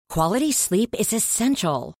Quality sleep is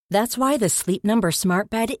essential. That's why the Sleep Number Smart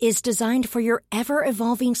Bed is designed for your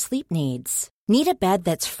ever-evolving sleep needs. Need a bed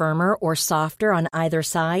that's firmer or softer on either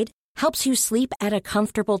side? Helps you sleep at a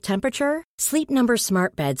comfortable temperature? Sleep Number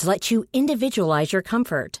Smart Beds let you individualize your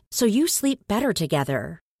comfort, so you sleep better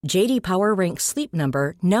together. J.D. Power ranks Sleep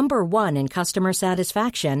Number number 1 in customer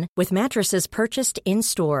satisfaction with mattresses purchased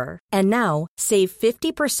in-store. And now, save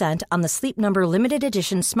 50% on the Sleep Number Limited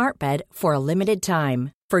Edition Smart Bed for a limited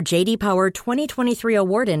time. For J.D. Power 2023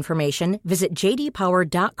 award information, visit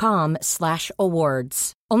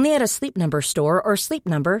jdpower.com/awards. Only at a Sleep Number store or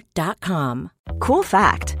sleepnumber.com. Cool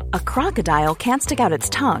fact, a crocodile can't stick out its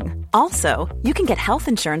tongue. Also, you can get health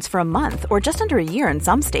insurance for a month or just under a year in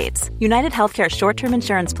some states. United Healthcare short-term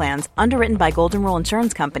insurance plans, underwritten by Golden Rule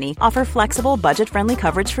Insurance Company, offer flexible, budget-friendly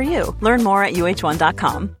coverage for you. Learn more at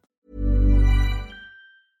uh1.com.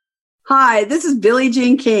 Hi, this is Billie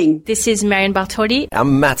Jean King. This is Marion Bartoli.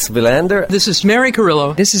 I'm Mats Wilander. This is Mary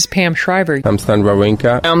Carrillo. This is Pam Shriver. I'm Stan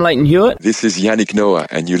Wawrinka. I'm Leighton Hewitt. This is Yannick Noah,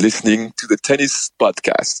 and you're listening to the Tennis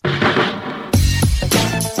Podcast.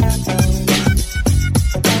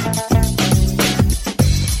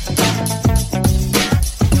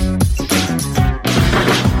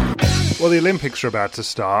 Well, the Olympics are about to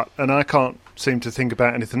start, and I can't seem to think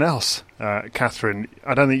about anything else. Catherine,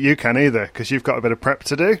 I don't think you can either, because you've got a bit of prep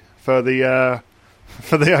to do for the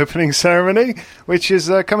opening ceremony, which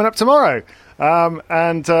is coming up tomorrow.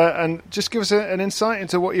 And just give us an insight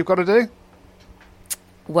into what you've got to do.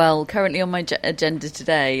 Well, currently on my agenda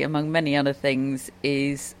today, among many other things,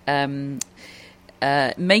 is making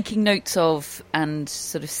notes of and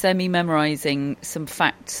sort of semi-memorising some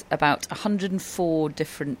facts about 104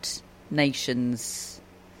 different nations.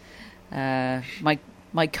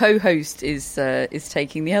 My co-host is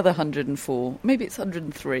taking the other 104. Maybe it's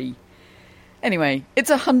 103. Anyway, it's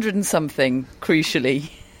 100 and something,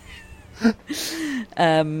 crucially,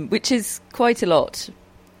 which is quite a lot.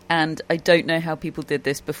 And I don't know how people did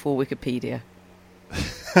this before Wikipedia.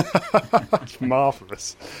 It's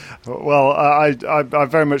marvellous. Well, I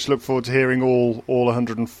very much look forward to hearing all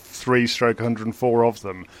 103/104 of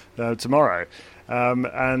them tomorrow.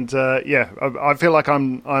 I feel like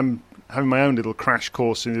I'm having my own little crash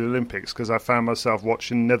course in the Olympics, because I found myself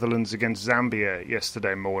watching Netherlands against Zambia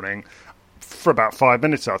yesterday morning for about 5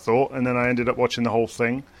 minutes, I thought, and then I ended up watching the whole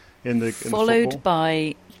thing followed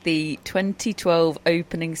by the 2012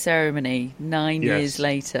 opening ceremony 9 years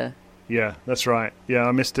later. Yeah, that's right. Yeah,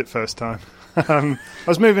 I missed it first time. I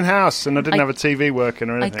was moving house and I didn't have a TV working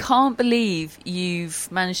or anything. I can't believe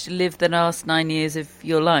you've managed to live the last 9 years of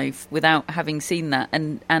your life without having seen that,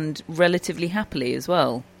 and relatively happily as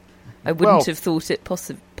well. I wouldn't have thought it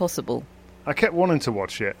possible. I kept wanting to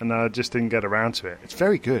watch it and I just didn't get around to it. It's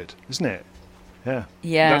very good, isn't it? Yeah.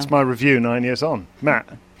 That's my review 9 years on. Matt,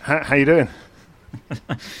 how you doing?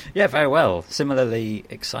 Yeah, very well. Similarly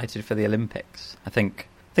excited for the Olympics. I think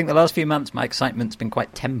the last few months my excitement's been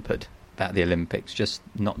quite tempered about the Olympics, just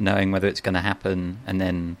not knowing whether it's going to happen, and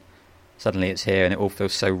then suddenly it's here and it all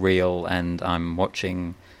feels so real, and I'm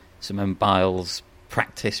watching Simone Biles'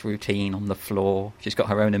 practice routine on the floor. She's got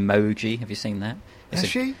her own emoji. Have you seen that? Has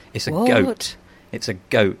she? It's a goat. It's a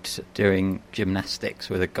goat doing gymnastics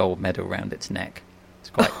with a gold medal round its neck. It's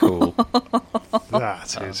quite cool.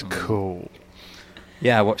 That is cool.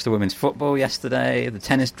 Yeah, I watched the women's football yesterday. The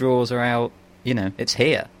tennis draws are out. You know, it's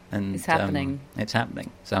here. And it's happening. It's happening.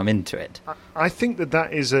 So I'm into it. I think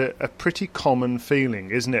that is a pretty common feeling,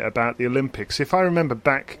 isn't it, about the Olympics? If I remember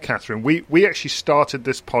back, Catherine, we actually started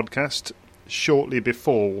this podcast shortly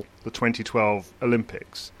before the 2012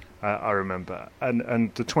 Olympics, I remember.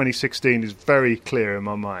 And the 2016 is very clear in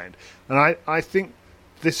my mind. And I think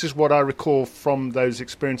this is what I recall from those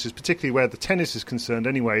experiences, particularly where the tennis is concerned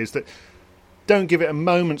anyway, is that don't give it a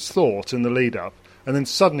moment's thought in the lead-up, and then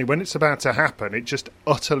suddenly, when it's about to happen, it just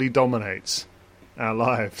utterly dominates our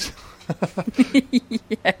lives.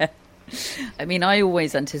 Yeah. I mean, I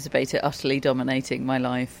always anticipate it utterly dominating my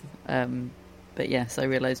life. But yes, I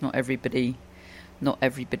realise not everybody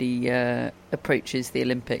approaches the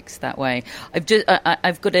Olympics that way. I've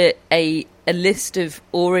got a list of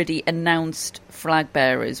already announced flag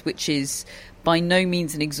bearers, which is by no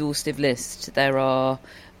means an exhaustive list. There are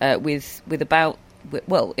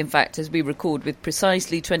in fact, as we record, with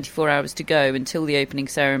precisely 24 hours to go until the opening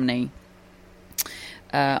ceremony,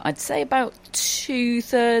 I'd say about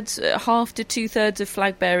half to two-thirds of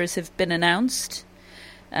flag bearers have been announced.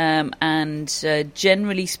 And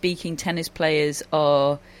generally speaking, tennis players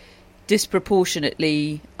are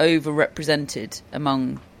disproportionately overrepresented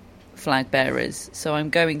among flag bearers. So I'm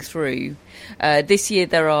going through. This year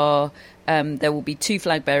there will be 2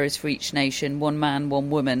 flag bearers for each nation, 1 man, 1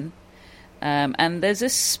 woman. And there's a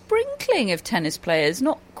sprinkling of tennis players,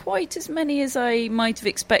 not quite as many as I might have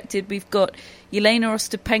expected. We've got Jelena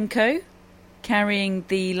Ostapenko carrying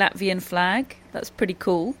the Latvian flag. That's pretty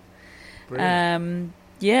cool. We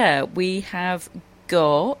have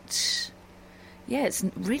got... Yeah, it's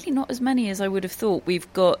really not as many as I would have thought.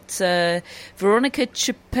 We've got Veronika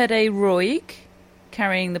Chepede-Roig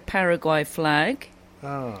carrying the Paraguay flag.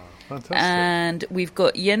 Oh, fantastic. And we've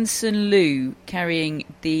got Jensen Liu carrying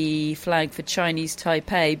the flag for Chinese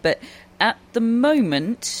Taipei. But at the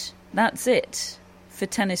moment, that's it for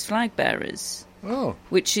tennis flag bearers. Oh.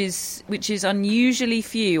 Which is unusually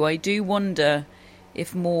few. I do wonder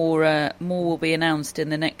if more will be announced in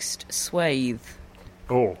the next swathe.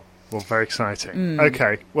 Oh, well, very exciting.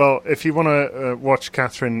 Okay, well, if you want to watch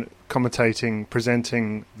Catherine commentating,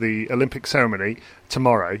 presenting the Olympic ceremony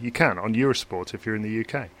tomorrow, you can on Eurosport if you're in the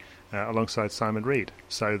UK, alongside Simon Reed.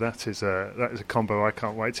 So that is a combo I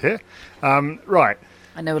can't wait to hear. Right.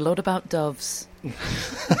 I know a lot about doves. More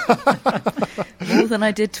than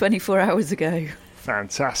I did 24 hours ago.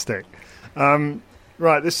 Fantastic.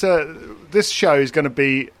 Right, this show is going to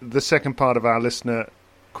be the second part of our listener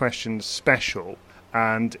questions special,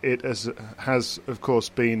 and it has of course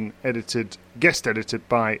been guest edited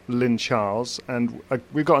by Lynn Charles, and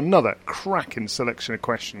we've got another cracking selection of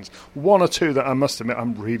questions. 1 or 2 that I must admit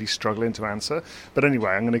I'm really struggling to answer, but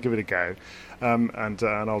anyway, I'm going to give it a go, and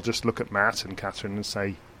I'll just look at Matt and Catherine and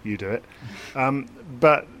say, you do it.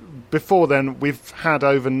 But before then, we've had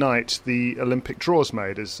overnight the Olympic draws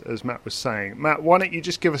made, as Matt was saying. Matt, why don't you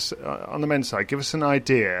just give us, on the men's side, give us an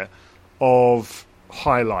idea of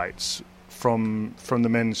highlights from the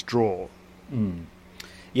men's draw?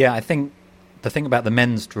 Yeah, I think the thing about the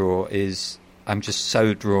men's draw is I'm just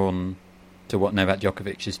so drawn to what Novak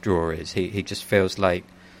Djokovic's draw is. He just feels like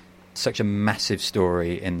such a massive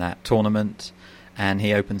story in that tournament, and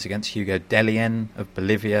he opens against Hugo Dellien of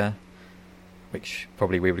Bolivia, which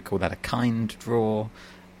probably we would call that a kind draw.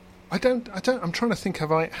 I'm trying to think,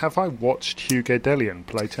 have I watched Hugo Dellien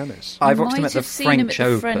play tennis? I've watched him at the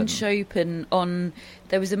French Open.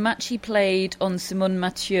 There was a match he played on Simone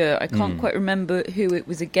Mathieu. I can't quite remember who it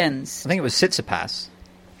was against. I think it was Tsitsipas.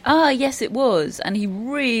 Ah, yes, it was. And he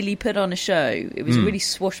really put on a show. It was a really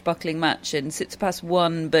swashbuckling match, and Tsitsipas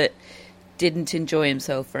won, but didn't enjoy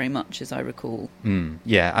himself very much, as I recall.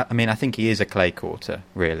 Yeah, I mean, I think he is a clay courter,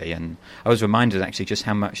 really. And I was reminded, actually, just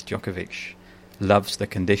how much Djokovic loves the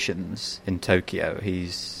conditions in Tokyo.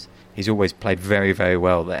 He's always played very, very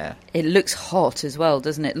well there. It looks hot as well,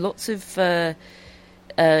 doesn't it? Lots of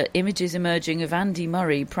images emerging of Andy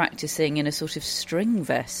Murray practicing in a sort of string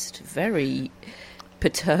vest. Very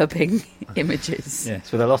perturbing images.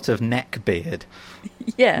 Yes, with a lot of neck beard.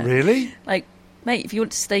 Yeah. Really? Like, mate, if you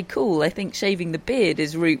want to stay cool, I think shaving the beard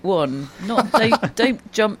is route 1.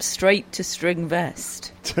 Don't jump straight to string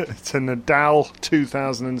vest. To Nadal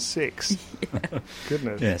 2006. Yeah.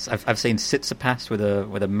 Goodness. Yes, I've seen Tsitsipas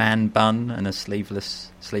with a man bun and a sleeveless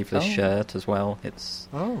shirt as well. It's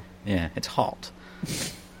hot.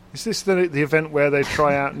 Is this the event where they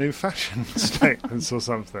try out new fashion statements or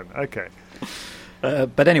something? Okay.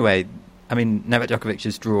 But anyway, I mean, Novak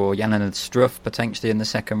Djokovic's draw, Jan Struff potentially in the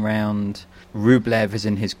second round, Rublev is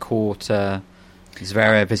in his quarter,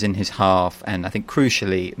 Zverev is in his half, and I think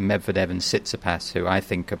crucially Medvedev and Tsitsipas, who I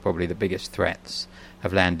think are probably the biggest threats,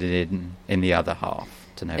 have landed in the other half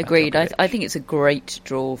to Novak Agreed. Djokovic. I think it's a great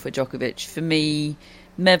draw for Djokovic. For me,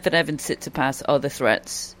 Medvedev and Tsitsipas are the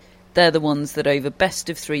threats. They're the ones that over best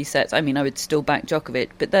of 3 sets, I mean, I would still back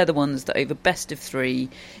Djokovic, but they're the ones that over best of 3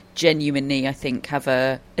 genuinely, I think, have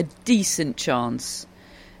a decent chance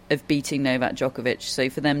of beating Novak Djokovic. So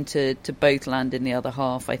for them to both land in the other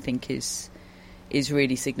half, I think is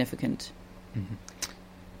really significant. Mm-hmm.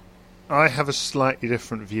 I have a slightly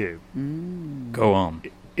different view. Go on.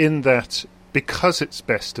 In that, because it's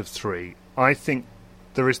best of 3, I think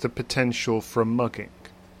there is the potential for a mugging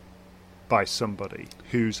by somebody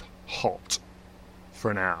who's hot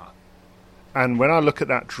for an hour. And when I look at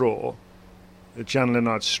that draw,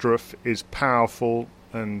 Jan-Lennard Struff is powerful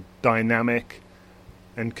and dynamic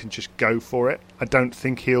and can just go for it. I don't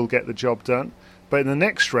think he'll get the job done. But in the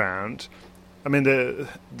next round, I mean, the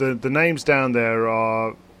names down there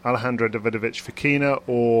are Alejandro Davidovich Fokina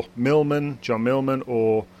or John Millman,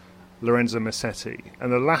 or Lorenzo Musetti.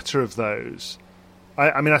 And the latter of those,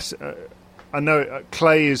 I know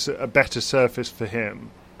clay is a better surface for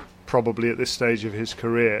him, probably at this stage of his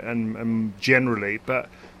career and generally, but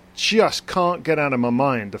just can't get out of my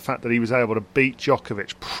mind the fact that he was able to beat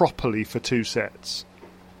Djokovic properly for 2 sets.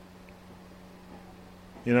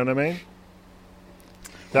 You know what I mean?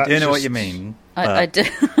 I do know what you mean. I do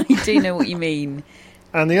know what you mean.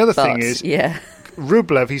 And the other thing is, yeah,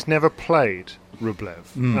 Rublev, he's never played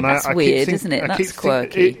Rublev. And that's weird, isn't it? That's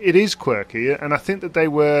quirky. It is quirky, and I think that they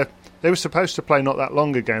were supposed to play not that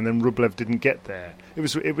long ago, and then Rublev didn't get there. It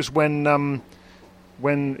was when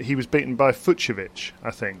he was beaten by Fucsovics,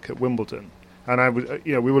 I think, at Wimbledon. And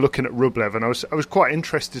we were looking at Rublev, and I was quite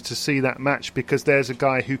interested to see that match because there's a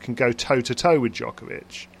guy who can go toe to toe with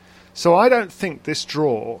Djokovic. So I don't think this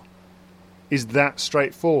draw is that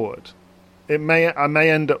straightforward. I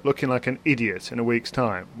may end up looking like an idiot in a week's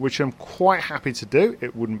time, which I'm quite happy to do.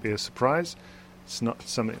 It wouldn't be a surprise. It's not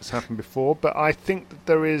something that's happened before, but I think that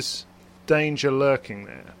there is danger lurking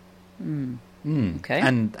there. Okay.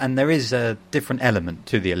 And there is a different element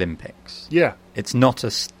to the Olympics. Yeah. It's not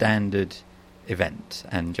a standard event,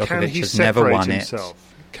 and Djokovic has never won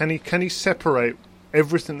himself? Can he separate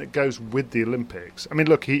everything that goes with the Olympics? I mean,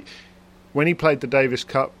 look, when he played the Davis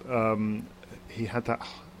Cup, he had that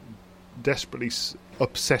desperately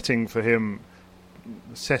upsetting for him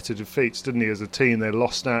set of defeats, didn't he, as a team? They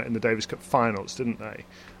lost out in the Davis Cup finals, didn't they,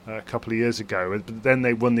 a couple of years ago? But then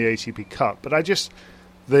they won the ATP Cup. But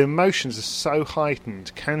the emotions are so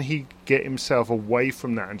heightened. Can he get himself away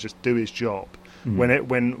from that and just do his job?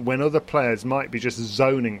 When other players might be just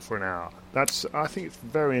zoning for an hour. I think it's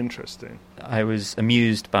very interesting. I was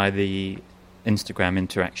amused by the Instagram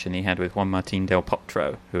interaction he had with Juan Martín del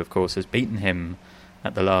Potro, who of course has beaten him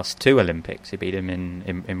at the last two Olympics. He beat him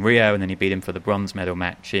in Rio, and then he beat him for the bronze medal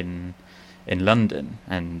match in London.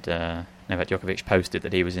 And Novak Djokovic posted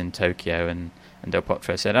that he was in Tokyo, and Del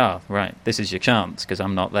Potro said, "Oh, right, this is your chance because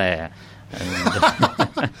I'm not there."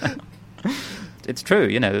 And it's true,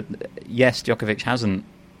 yes, Djokovic hasn't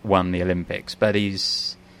won the Olympics, but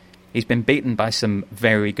he's been beaten by some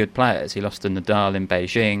very good players. He lost to Nadal in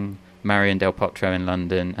Beijing, Marion Del Potro in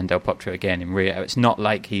London, and Del Potro again in Rio. It's not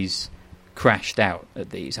like he's crashed out at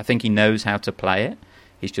these. I think he knows how to play it.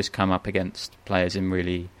 He's just come up against players in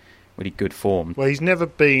really, really good form. Well, he's never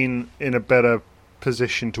been in a better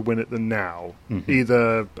position to win it than now.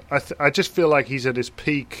 Either I just feel like he's at his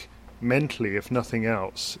peak mentally, if nothing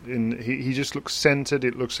else. He just looks centred.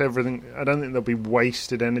 It looks everything. I don't think there'll be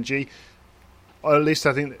wasted energy. Or at least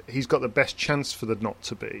I think that he's got the best chance for there not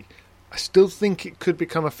to be. I still think it could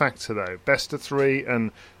become a factor, though. Best of three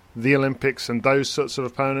and the Olympics and those sorts of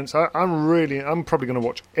opponents. I'm probably going to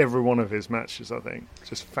watch every one of his matches, I think.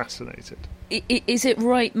 Just fascinated. Is it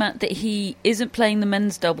right, Matt, that he isn't playing the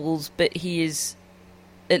men's doubles, but he is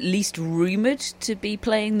at least rumoured to be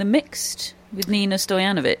playing the mixed with Nina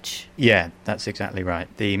Stojanovic? Yeah, that's exactly right.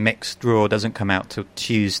 The mixed draw doesn't come out till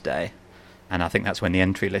Tuesday, and I think that's when the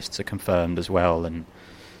entry lists are confirmed as well. And,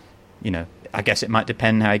 I guess it might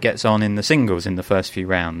depend how he gets on in the singles in the first few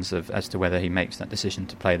rounds as to whether he makes that decision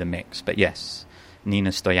to play the mix. But yes, Nina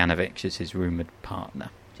Stojanovic is his rumoured partner.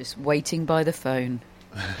 Just waiting by the phone.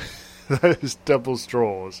 Those doubles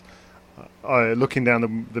draws. Looking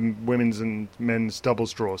down the women's and men's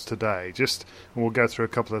doubles draws today, we'll go through a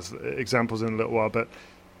couple of examples in a little while, but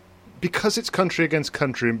because it's country against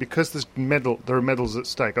country and because there are medals at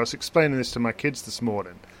stake, I was explaining this to my kids this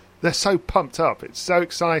morning. They're so pumped up. It's so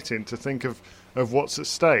exciting to think of what's at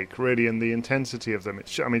stake, really, and the intensity of them.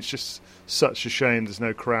 It's just such a shame there's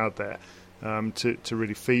no crowd there to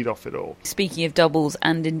really feed off it all. Speaking of doubles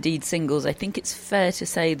and indeed singles, I think it's fair to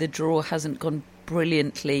say the draw hasn't gone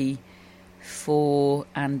brilliantly for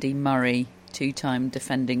Andy Murray, two-time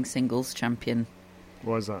defending singles champion.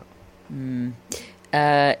 Why is that?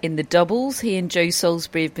 In the doubles, he and Joe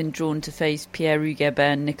Salisbury have been drawn to face Pierre-Hugues Herbert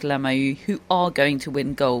and Nicolas Mahut, who are going to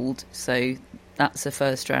win gold, so that's a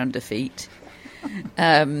first-round defeat.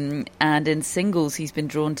 And in singles, he's been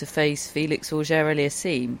drawn to face Felix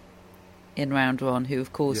Auger-Aliassime in round one, who,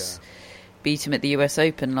 of course, beat him at the US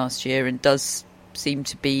Open last year and does seem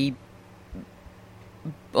to be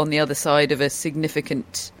on the other side of a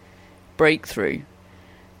significant breakthrough.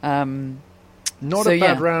 Not a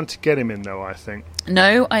bad round to get him in, though, I think.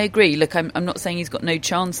 No, I agree. Look, I'm not saying he's got no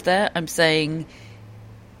chance there. I'm saying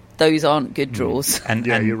those aren't good draws. And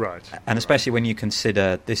you're right. And especially when you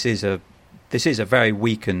consider this is a very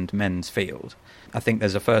weakened men's field. I think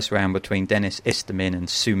there's a first round between Denis Istomin and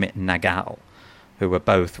Sumit Nagal, who were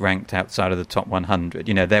both ranked outside of the top 100.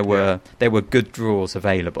 There were good draws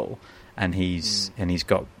available, and he's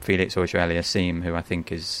got Felix Auger-Aliassime, who I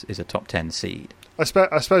think is a top 10 seed. I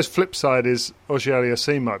suppose flip side is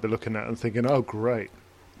Auger-Aliassime might be looking at it and thinking, oh, great.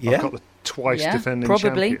 Yeah. I've got the twice defending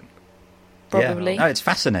champion. Probably. Yeah. No, it's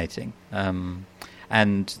fascinating. And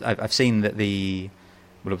I've seen that we'll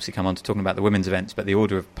obviously come on to talking about the women's events, but the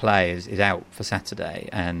order of play is out for Saturday.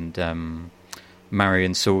 And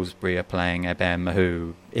Marion Salisbury are playing Hébert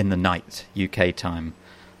Mahut in the night, UK time,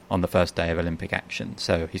 on the first day of Olympic action.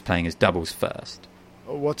 So he's playing his doubles first.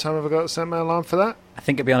 What time have I got set my alarm for that? I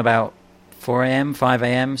think it'll be on about 4 a.m., 5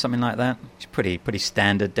 a.m., something like that. It's pretty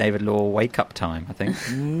standard David Law wake-up time, I think.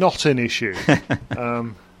 Not an issue.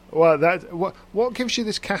 What gives you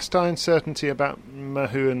this cast-iron certainty about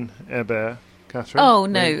Mahut and Hébert, Catherine? Oh,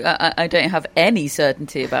 no, I don't have any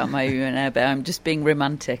certainty about Mahut and Hébert. I'm just being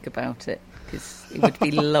romantic about it, because it would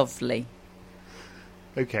be lovely.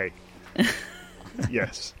 Okay.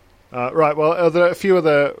 Yes. Right, well, a few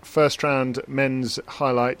other first-round men's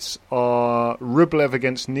highlights are Rublev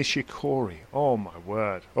against Nishikori. Oh, my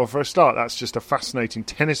word. Well, for a start, that's just a fascinating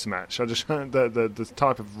tennis match. I just the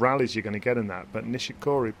type of rallies you're going to get in that, but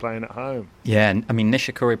Nishikori playing at home. Yeah, I mean,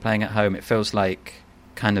 Nishikori playing at home, it feels like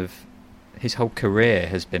kind of his whole career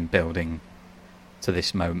has been building to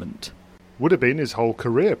this moment. Would have been his whole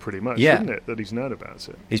career, pretty much, wouldn't it, that he's known about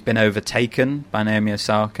it? He's been overtaken by Naomi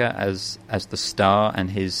Osaka as the star, and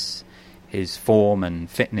his form and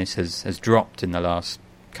fitness has dropped in the last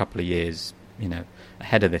couple of years,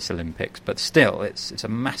 ahead of this Olympics. But still, it's a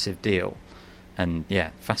massive deal. And,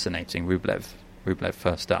 fascinating. Rublev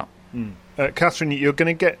first up. Catherine, you're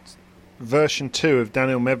going to get version 2 of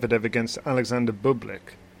Daniil Medvedev against Alexander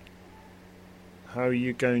Bublik. How are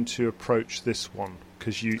you going to approach this one?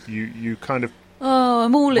 Because you kind of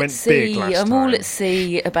I'm all at sea. I'm all at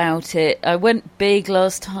sea about it. I went big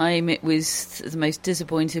last time. It was the most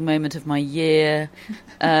disappointing moment of my year.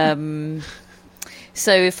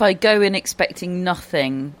 So if I go in expecting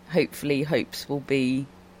nothing, hopefully hopes will be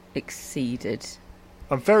exceeded.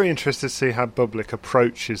 I'm very interested to see how Bublik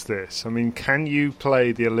approaches this. I mean, can you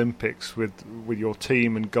play the Olympics with your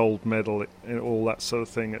team and gold medal and all that sort of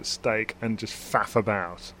thing at stake and just faff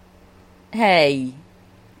about? Hey,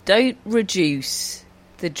 don't reduce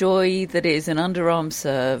the joy that is an underarm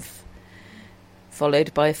serve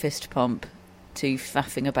followed by a fist pump to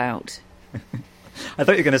faffing about. I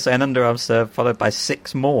thought you were going to say an underarm serve followed by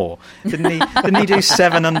 6 more. Didn't he do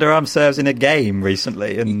 7 underarm serves in a game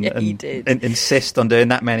recently? He did. And insist on doing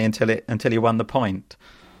that many until he won the point.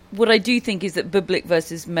 What I do think is that Bublik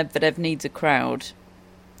versus Medvedev needs a crowd.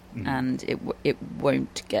 And it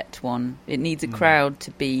won't get one. It needs a crowd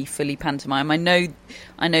to be fully pantomime. I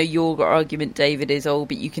know your argument, David, is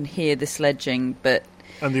but you can hear the sledging. But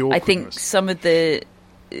and the I think some of that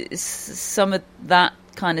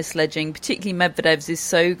kind of sledging, particularly Medvedev's, is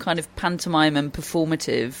so kind of pantomime and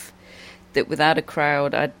performative that without a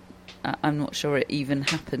crowd, I'm not sure it even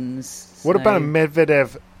happens. What about a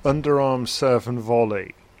Medvedev underarm serve and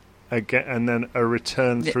volley, again, and then a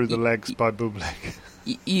return through the legs by Bublik?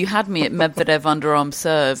 You had me at Medvedev underarm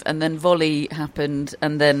serve, and then volley happened,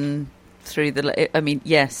 and then through the... I mean,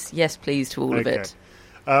 yes, please to all of it.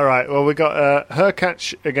 All right, well, we got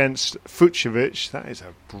Hurkacz against Fucsovics. That is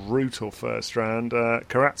a brutal first round.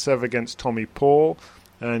 Karatsev against Tommy Paul,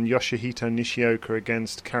 and Yoshihito Nishioka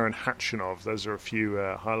against Karen Khachanov. Those are a few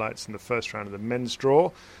highlights in the first round of the men's draw.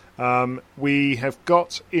 We have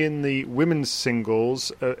got in the women's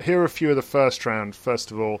singles, here are a few of the first round.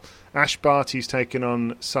 First of all, Ash Barty's taking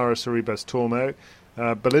on Sara Sorribes-Tormo.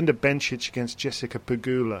 Belinda Bencic against Jessica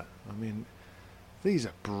Pegula. I mean, these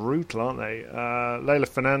are brutal, aren't they? Leylah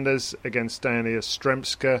Fernandez against Diana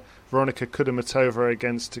Yastremska. Veronika Kudermetova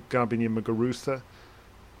against Garbiñe Muguruza.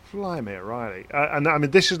 Blimey, O'Reilly. And I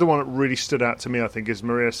mean, this is the one that really stood out to me, I think, is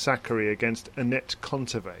Maria Sakkari against Annette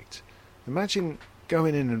Kontaveit. Imagine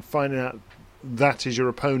going in and finding out that is your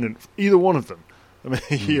opponent, either one of them. I mean,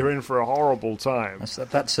 you're in for a horrible time.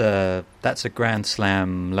 That's a Grand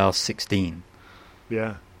Slam last 16.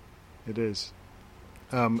 Yeah, it is.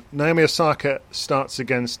 Naomi Osaka starts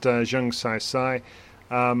against Zheng Saisai,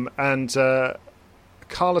 and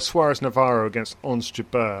Carla Suarez Navarro against Ons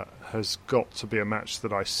Jabeur has got to be a match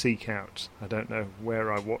that I seek out. I don't know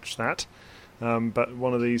where I watch that. But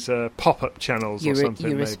one of these pop-up channels or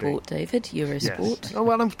something, maybe. Eurosport, David. Eurosport. Yes. Oh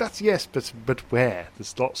well, that's yes, but where?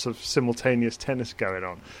 There's lots of simultaneous tennis going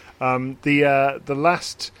on. The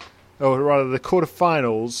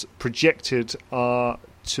quarterfinals projected are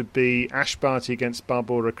to be Ash Barty against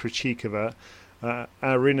Barbora Krejcikova,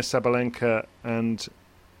 Aryna Sabalenka and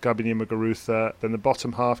Garbiñe Muguruza. Then the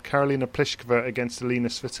bottom half, Karolina Pliskova against Elina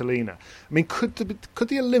Svitolina. I mean, could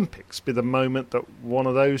the Olympics be the moment that one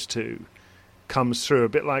of those two comes through, a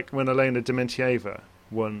bit like when Elena Dementieva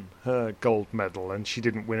won her gold medal and she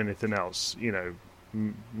didn't win anything else,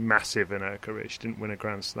 massive in her career. She didn't win a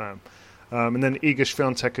Grand Slam. And then Iga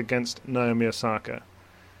Swiatek against Naomi Osaka.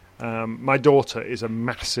 My daughter is a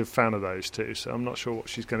massive fan of those two, so I'm not sure what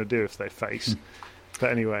she's going to do if they face.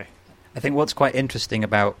 But anyway. I think what's quite interesting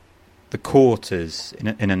about the quarters in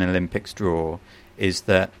an Olympics draw is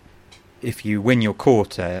that if you win your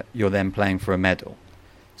quarter, you're then playing for a medal.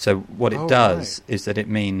 So what it does is that it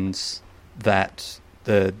means that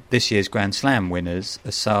this year's Grand Slam winners,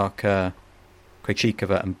 Osaka,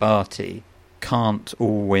 Krejcikova and Barty, can't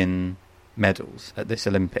all win medals at this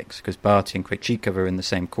Olympics because Barty and Krejcikova are in the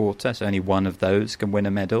same quarter, so only one of those can win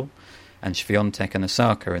a medal, and Swiatek and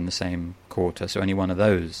Osaka are in the same quarter, so only one of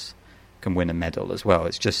those can win a medal as well.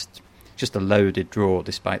 It's just a loaded draw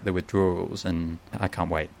despite the withdrawals, and I can't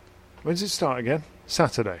wait. When does it start again?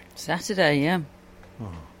 Saturday, yeah.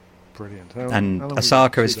 Oh, brilliant. And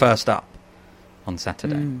Osaka is first up on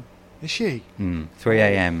Saturday. Is she? 3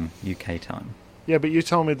 a.m. UK time. Yeah, but you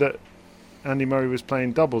told me that Andy Murray was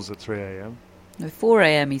playing doubles at 3 a.m. No, 4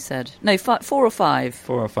 a.m. he said. No, 4 or 5.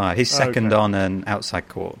 4 or 5. He's second on an outside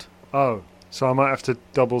court. Oh, so I might have to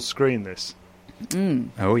double screen this.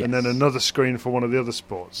 Oh, yes. And then another screen for one of the other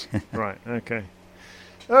sports. Right, okay.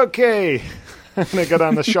 Okay. I'm going to go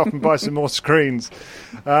down the shop and buy some more screens.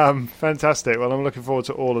 Fantastic. Well, I'm looking forward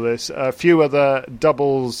to all of this. A few other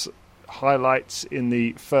doubles highlights in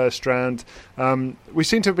the first round. We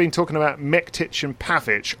seem to have been talking about Mektic and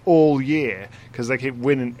Pavic all year because they keep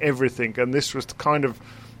winning everything, and this was kind of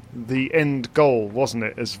the end goal, wasn't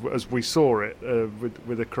it, as we saw it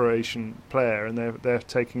with a Croatian player, and they're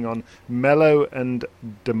taking on Melo and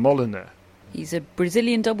De Molina. He's a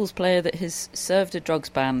Brazilian doubles player that has served a drugs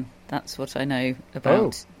ban. That's what I know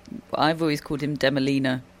about. I've always called him De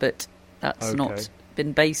Molina, but that's not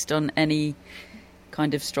been based on any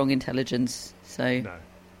kind of strong intelligence. So no,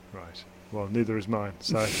 right. Well, neither is mine.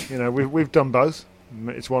 So we've done both.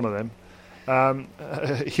 It's one of them.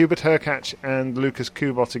 Hubert Hurkacz and Lucas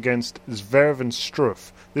Kubot against Zverev and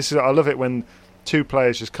Struff. I love it when two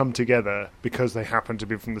players just come together because they happen to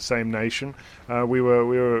be from the same nation. We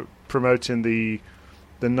were promoting the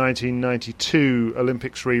 1992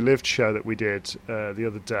 Olympics Relived show that we did the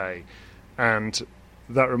other day, and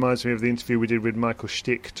that reminds me of the interview we did with Michael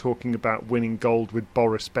Stick talking about winning gold with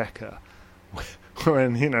Boris Becker.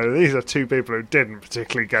 When, these are two people who didn't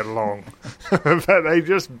particularly get along. But they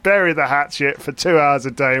just buried the hatchet for 2 hours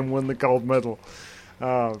a day and won the gold medal.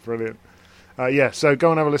 Oh, brilliant. So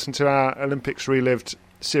go and have a listen to our Olympics Relived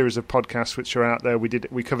series of podcasts which are out there.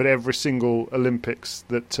 We covered every single Olympics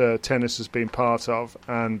that tennis has been part of.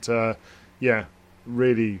 And,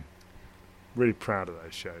 really, really proud of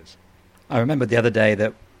those shows. I remember the other day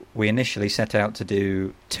that we initially set out to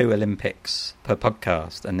do 2 Olympics per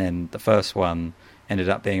podcast, and then the first one ended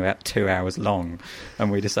up being about 2 hours long, and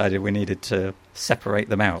we decided we needed to separate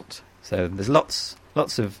them out. So there's lots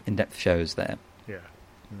of in-depth shows there. Yeah,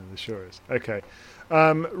 there sure is. Okay.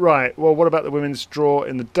 Right, well, what about the women's draw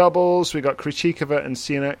in the doubles? We got Krejcikova and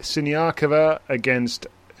Siniakova against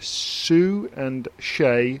Sue and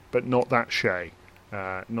Shea, but not that Shea,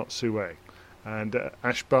 not Sue. And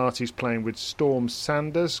Ash Barty's playing with Storm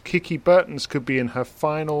Sanders. Kiki Bertens could be in her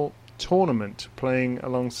final tournament, playing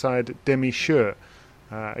alongside Demi Sure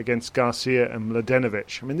against Garcia and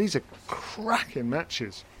Mladenovic. I mean, these are cracking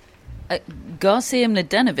matches. Garcia and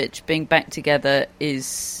Mladenovic being back together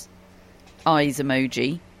is eyes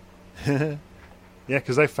emoji. Yeah,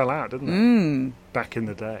 because they fell out, didn't they? Back in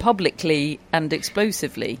the day. Publicly and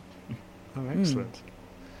explosively. Oh, excellent.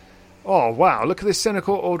 Oh, wow. Look at this center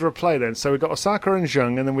court order of play then. So we've got Osaka and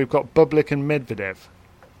Zhang, and then we've got Bublik and Medvedev.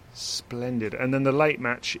 Splendid. And then the late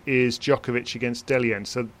match is Djokovic against Delian.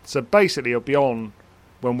 So basically it'll be on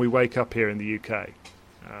when we wake up here in the UK.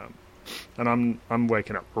 And I'm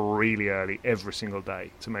waking up really early every single day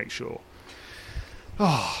to make sure.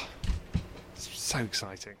 Oh, it's so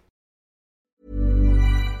exciting.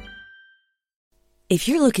 If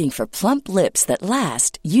you're looking for plump lips that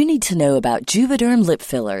last, you need to know about Juvederm lip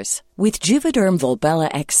fillers. With Juvederm Volbella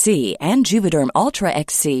XC and Juvederm Ultra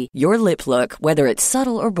XC, your lip look, whether it's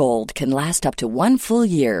subtle or bold, can last up to 1 full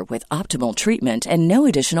year with optimal treatment and no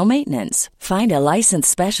additional maintenance. Find a licensed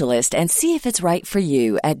specialist and see if it's right for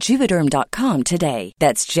you at Juvederm.com today.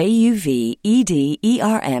 That's JUVEDERM.com.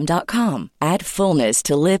 Add fullness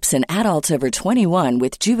to lips in adults over 21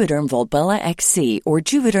 with Juvederm Volbella XC or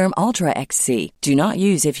Juvederm Ultra XC. Do not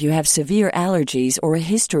use if you have severe allergies or a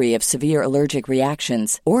history of severe allergic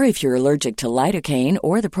reactions, or if you're allergic to lidocaine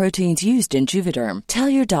or the proteins used in Juvederm. Tell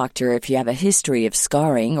your doctor if you have a history of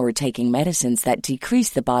scarring or taking medicines that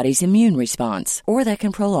decrease the body's immune response or that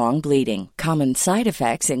can prolong bleeding. Common side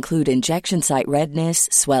effects include injection site redness,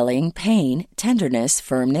 swelling, pain, tenderness,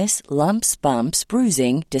 firmness, lumps, bumps,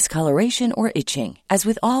 bruising, discoloration, or itching. As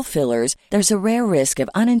with all fillers, there's a rare risk of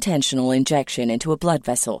unintentional injection into a blood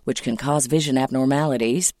vessel, which can cause vision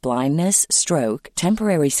abnormalities, blindness, stroke,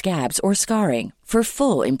 temporary scabs, or scarring. For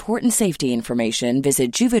full important safety information,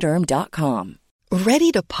 visit Juvederm.com.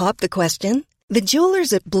 Ready to pop the question? The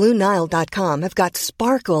jewelers at BlueNile.com have got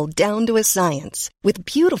sparkle down to a science with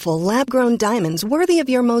beautiful lab-grown diamonds worthy of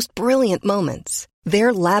your most brilliant moments.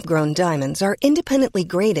 Their lab-grown diamonds are independently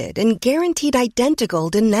graded and guaranteed identical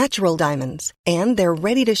to natural diamonds, and they're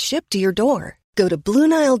ready to ship to your door. Go to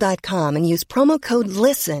BlueNile.com and use promo code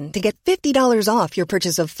LISTEN to get $50 off your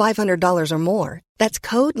purchase of $500 or more. That's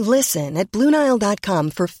code LISTEN at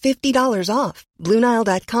BlueNile.com for $50 off.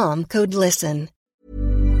 BlueNile.com, code LISTEN.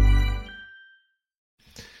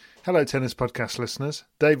 Hello, Tennis Podcast listeners.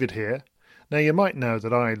 David here. Now, you might know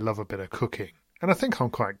that I love a bit of cooking, and I think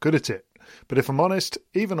I'm quite good at it. But if I'm honest,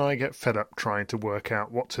 even I get fed up trying to work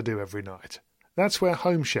out what to do every night. That's where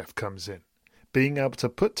Home Chef comes in. Being able to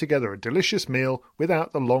put together a delicious meal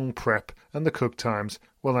without the long prep and the cook times,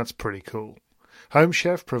 well, that's pretty cool. Home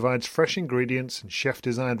Chef provides fresh ingredients and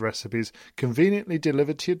chef-designed recipes conveniently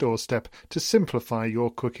delivered to your doorstep to simplify your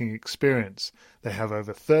cooking experience. They have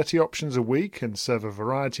over 30 options a week and serve a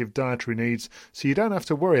variety of dietary needs, so you don't have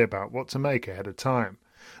to worry about what to make ahead of time.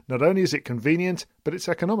 Not only is it convenient, but it's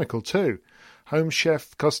economical too. Home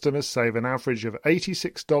Chef customers save an average of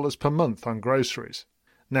 $86 per month on groceries.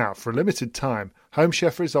 Now, for a limited time, Home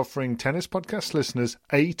Chef is offering Tennis Podcast listeners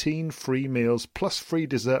 18 free meals plus free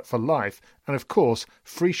dessert for life and, of course,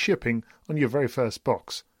 free shipping on your very first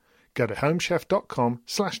box. Go to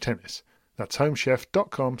homechef.com/tennis. That's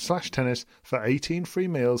homechef.com/tennis for 18 free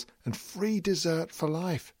meals and free dessert for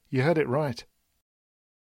life. You heard it right.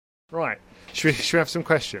 Right. Should we have some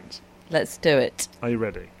questions? Let's do it. Are you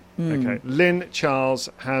ready? Okay. Lynn Charles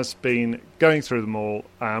has been going through them all.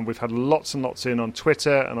 We've had lots and lots in on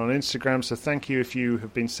Twitter and on Instagram, so thank you if you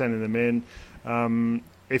have been sending them in.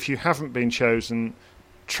 If you haven't been chosen,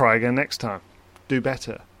 try again next time. Do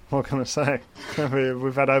better. What can I say?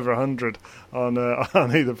 We've had over 100 on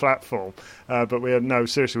either platform, but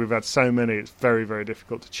seriously, we've had so many. It's very, very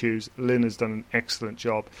difficult to choose. Lynn has done an excellent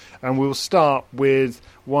job, and we'll start with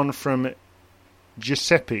one from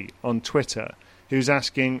Giuseppe on Twitter, who's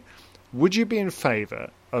asking, would you be in favour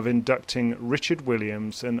of inducting Richard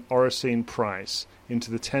Williams and Oracene Price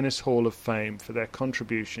into the Tennis Hall of Fame for their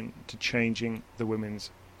contribution to changing the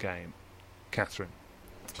women's game? Catherine.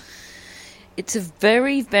 It's a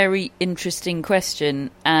very, very interesting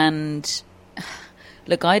question, and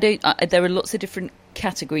look, there are lots of different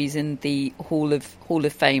categories in the Hall of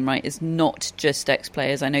Fame, right? It's not just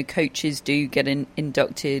ex-players. I know coaches do get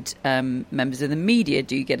inducted, members of the media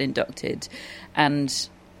do get inducted, and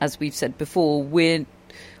as we've said before, we're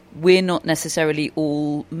not necessarily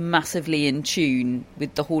all massively in tune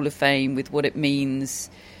with the Hall of Fame, with what it means,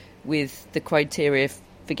 with the criteria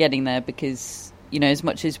for getting there, because, you know, as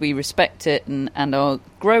much as we respect it and are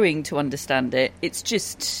growing to understand it, it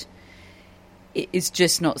is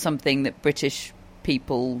just not something that British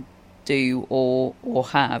people do or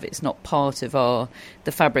have. It's not part of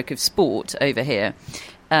the fabric of sport over here.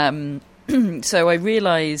 So I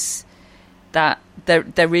realise that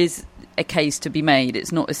there is a case to be made.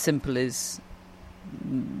 It's not as simple as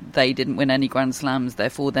they didn't win any Grand Slams,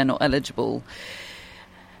 therefore they're not eligible.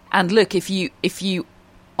 And look, if you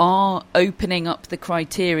are opening up the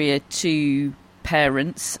criteria to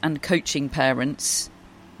parents and coaching parents,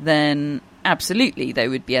 then absolutely they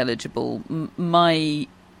would be eligible. My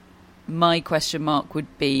question mark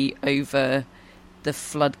would be over the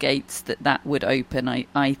floodgates that would open.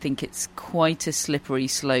 I think it's quite a slippery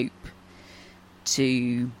slope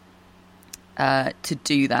to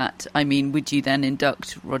do that. I mean, would you then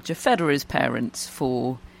induct Roger Federer's parents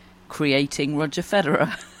for creating Roger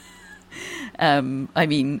Federer? I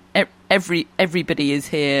mean, everybody is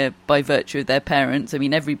here by virtue of their parents. I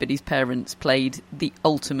mean, everybody's parents played the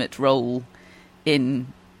ultimate role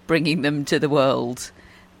in bringing them to the world,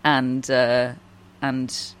 and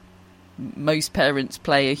most parents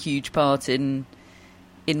play a huge part in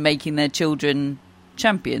making their children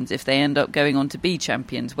champions if they end up going on to be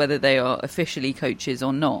champions, whether they are officially coaches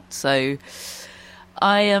or not. So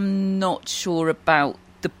I am not sure about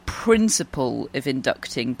the principle of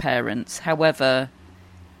inducting parents. However,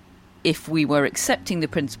 if we were accepting the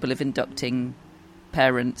principle of inducting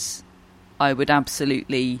parents, I would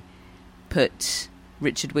absolutely put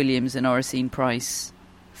Richard Williams and Oracene Price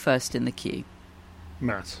first in the queue.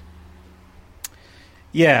 Matt.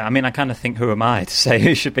 Yeah, I mean, I kind of think, who am I to say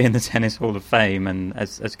who should be in the Tennis Hall of Fame? And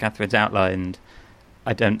as Catherine's outlined,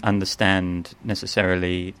 I don't understand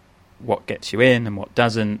necessarily what gets you in and what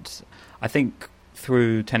doesn't. I think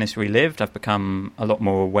through Tennis Relived, I've become a lot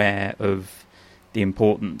more aware of the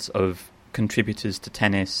importance of contributors to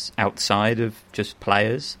tennis outside of just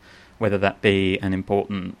players, whether that be an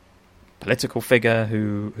important political figure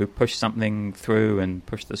who pushed something through and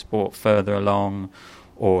pushed the sport further along,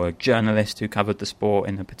 or a journalist who covered the sport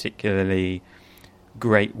in a particularly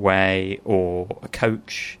great way, or a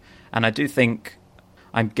coach. And I do think,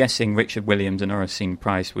 I'm guessing Richard Williams and Oisin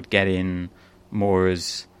Price would get in more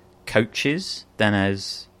as coaches than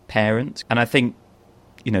as parents. And I think,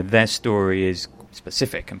 their story is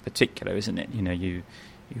specific and particular, isn't it? You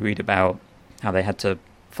read about how they had to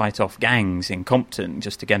fight off gangs in Compton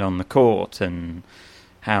just to get on the court, and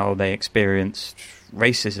how they experienced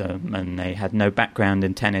racism, and they had no background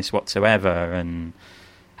in tennis whatsoever, and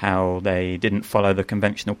how they didn't follow the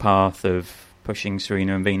conventional path of pushing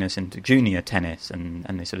Serena and Venus into junior tennis, and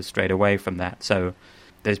they sort of strayed away from that. So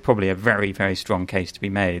there's probably a very, very strong case to be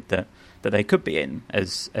made that they could be in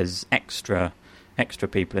as extra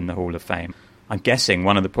people in the Hall of Fame. I'm guessing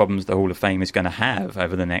one of the problems the Hall of Fame is going to have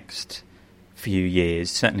over the next few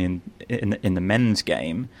years, certainly in the men's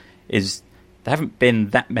game, is there haven't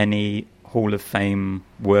been that many Hall of Fame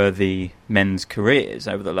worthy men's careers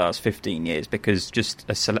over the last 15 years, because just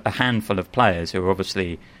a handful of players who are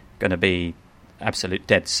obviously going to be absolute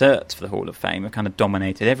dead certs for the Hall of Fame have kind of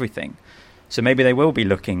dominated everything. So maybe they will be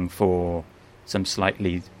looking for some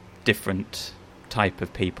slightly different type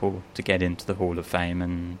of people to get into the Hall of Fame,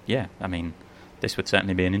 and this would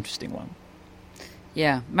certainly be an interesting one.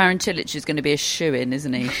 Yeah, Marin Cilic is going to be a shoo-in,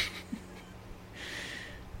 isn't he?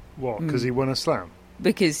 What, because he won a slam?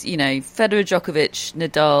 Because, Federer, Djokovic,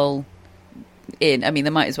 Nadal, in. I mean, they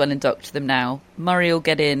might as well induct them now. Murray will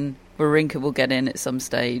get in, Wawrinka will get in at some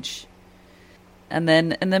stage. And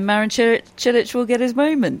then Marin Cilic will get his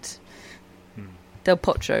moment. Del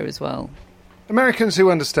Potro as well. Americans who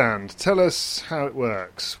understand, tell us how it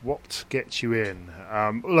works. What gets you in?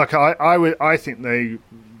 I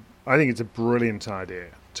think it's a brilliant idea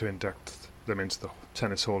to induct them into the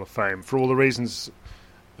Tennis Hall of Fame for all the reasons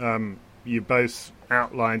you both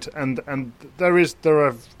outlined, and there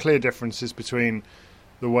are clear differences between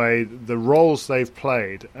the way the roles they've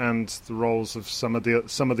played and the roles of some of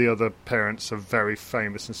the other parents of very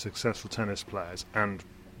famous and successful tennis players, and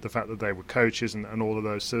the fact that they were coaches and all of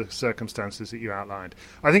those circumstances that you outlined.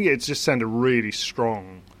 I think it's just send a really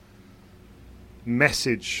strong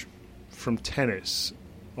message from tennis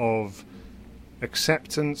of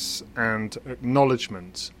acceptance and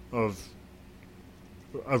acknowledgement of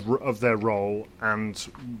their role and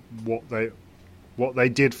what they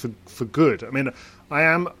did for good. I mean, I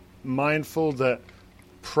am mindful that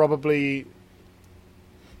probably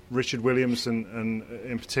Richard Williams and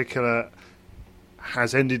in particular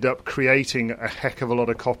has ended up creating a heck of a lot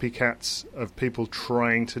of copycats of people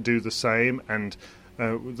trying to do the same, and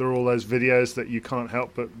there are all those videos that you can't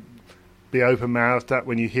help but be open-mouthed at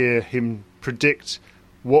when you hear him predict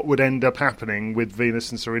what would end up happening with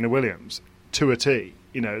Venus and Serena Williams to a T.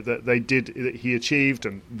 That he achieved,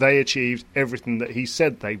 and they achieved everything that he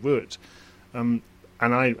said they would. And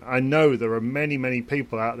I know there are many, many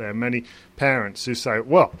people out there, many parents who say,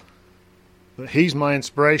 well, he's my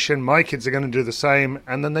inspiration, my kids are going to do the same,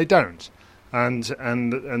 and then they don't. And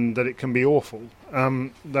that it can be awful.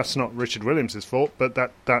 That's not Richard Williams' fault, but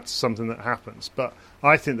that's something that happens. But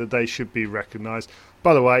I think that they should be recognised.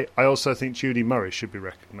 By the way, I also think Judy Murray should be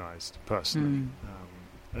recognised, personally.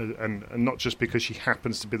 And not just because she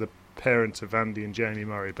happens to be the parent of Andy and Jamie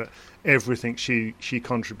Murray, but everything she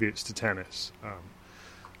contributes to tennis.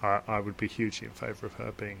 I would be hugely in favour of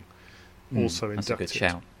her being also inducted. That's a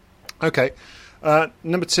good shout. Okay.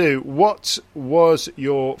 Number 2, what was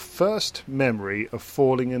your first memory of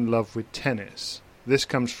falling in love with tennis? This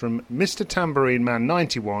comes from Mr. Tambourine Man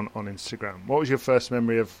 91 on Instagram. What was your first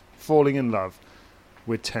memory of falling in love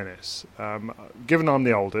with tennis? Given I'm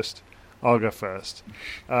the oldest, I'll go first.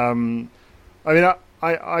 I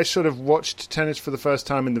sort of watched tennis for the first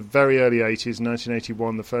time in the very early 80s,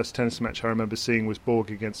 1981. The first tennis match I remember seeing was Borg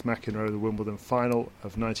against McEnroe, the Wimbledon final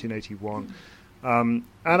of 1981. And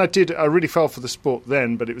I really fell for the sport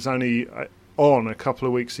then, but it was only on a couple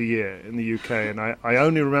of weeks a year in the UK, and I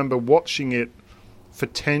only remember watching it for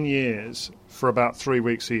 10 years for about 3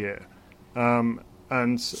 weeks a year.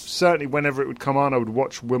 And certainly whenever it would come on, I would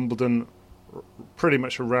watch Wimbledon pretty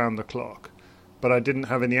much around the clock. But I didn't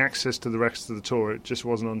have any access to the rest of the tour. It just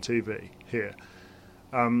wasn't on TV here.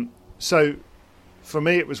 So for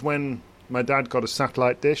me, it was when my dad got a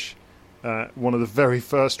satellite dish, one of the very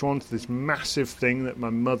first ones, this massive thing that my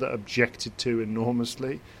mother objected to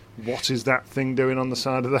enormously. What is that thing doing on the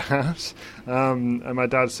side of the house? And my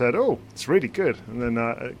dad said, oh, it's really good. And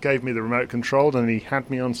then gave me the remote control, and he had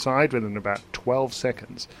me on side within about 12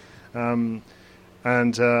 seconds. And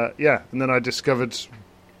then I discovered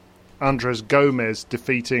Andres Gomez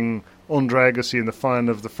defeating Andre Agassi in the final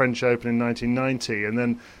of the French Open in 1990,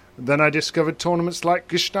 and then I discovered tournaments like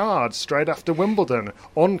Gstaad straight after Wimbledon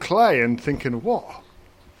on clay, and thinking, whoa,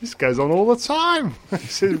 this goes on all the time.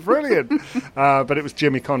 This is brilliant. But it was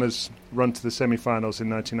Jimmy Connor's run to the semi-finals in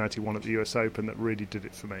 1991 at the US Open that really did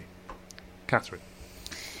it for me. Catherine.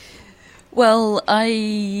 Well,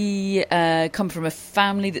 I come from a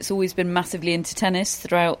family that's always been massively into tennis.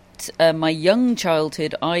 Throughout my young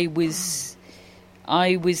childhood, I was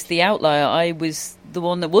the outlier. I was the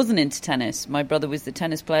one that wasn't into tennis. My brother was the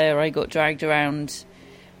tennis player. I got dragged around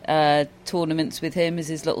tournaments with him as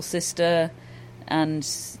his little sister, and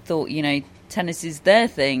thought, tennis is their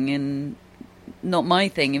thing and not my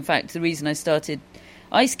thing. In fact, the reason I started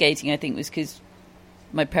ice skating, I think, was because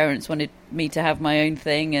my parents wanted me to have my own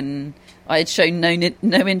thing, and I had shown no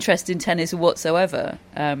interest in tennis whatsoever.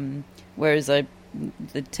 Whereas they'd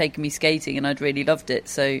taken me skating, and I'd really loved it.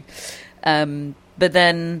 So, but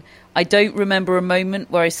then I don't remember a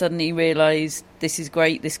moment where I suddenly realised this is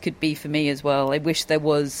great. This could be for me as well. I wish there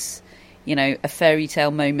was, a fairy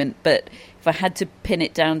tale moment. But if I had to pin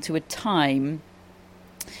it down to a time,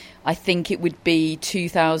 I think it would be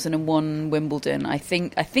 2001 Wimbledon. I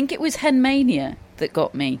think it was Henmania that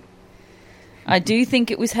got me. I do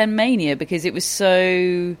think it was Henmania because it was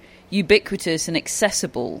so ubiquitous and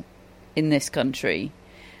accessible in this country.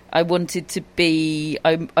 I wanted to be.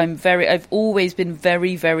 I've always been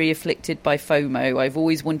very, very afflicted by FOMO. I've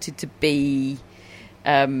always wanted to be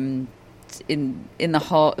in the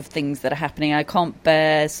heart of things that are happening. I can't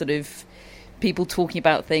bear sort of people talking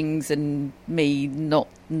about things and me not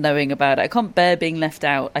knowing about it. I can't bear being left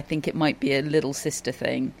out. I think it might be a little sister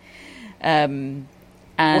thing. And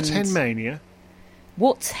what's Henmania?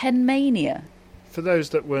 What's Henmania? For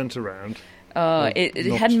those that weren't around.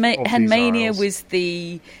 Henmania was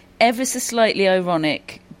the ever so slightly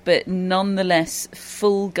ironic, but nonetheless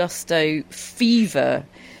full gusto fever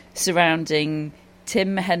surrounding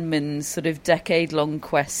Tim Henman's sort of decade-long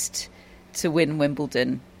quest to win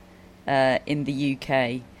Wimbledon in the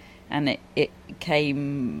UK. And it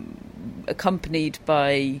came accompanied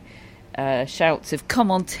by shouts of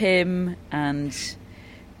 "Come on, Tim!" and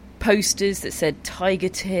posters that said "Tiger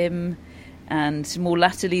Tim," and more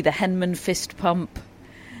latterly the Henman fist pump.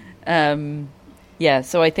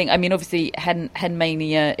 So I think, obviously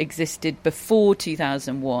Henmania existed before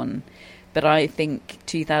 2001, but I think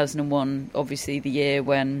 2001, obviously the year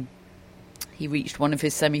when he reached one of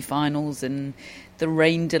his semi-finals and the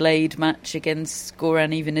rain-delayed match against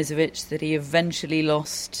Goran Ivanisevic that he eventually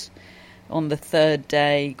lost on the third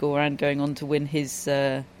day, Goran going on to win his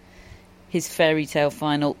fairy tale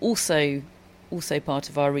final, also part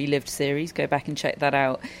of our Relived series. Go back and check that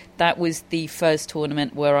out. That was the first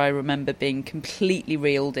tournament where I remember being completely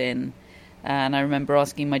reeled in, and I remember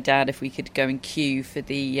asking my dad if we could go and queue for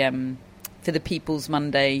the People's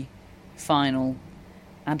Monday final,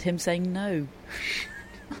 and him saying no.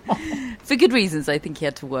 For good reasons. I think he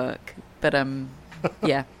had to work, but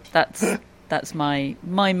yeah, that's my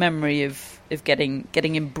memory of getting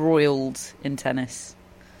embroiled in tennis.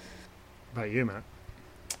 What about you, Matt?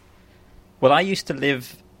 Well, I used to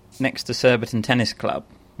live next to Surbiton Tennis Club,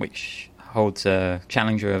 which holds a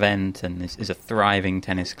challenger event and is a thriving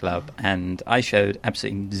tennis club. And I showed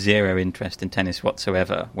absolutely zero interest in tennis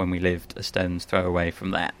whatsoever when we lived a stone's throw away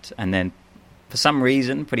from that. And then, for some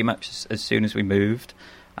reason, pretty much as soon as we moved,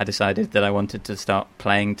 I decided that I wanted to start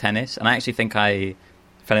playing tennis. And I actually think I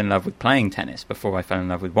fell in love with playing tennis before I fell in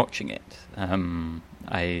love with watching it.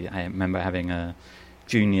 I remember having a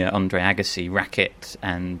junior Andre Agassi racket,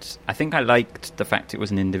 and I think I liked the fact it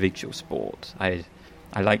was an individual sport. I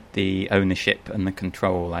liked the ownership and the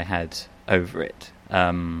control I had over it.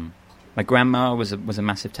 My grandma was a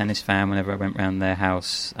massive tennis fan. Whenever I went round their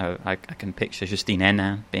house, I can picture Justine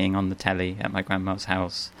Henin being on the telly at my grandma's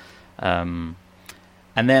house. And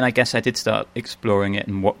then I guess I did start exploring it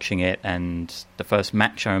and watching it, and the first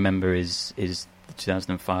match I remember is the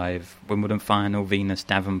 2005 Wimbledon final, Venus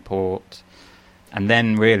Davenport. And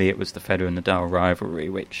then really it was the Federer-Nadal rivalry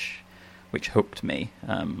which hooked me.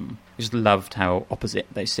 I just loved how opposite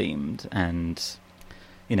they seemed, and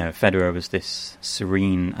Federer was this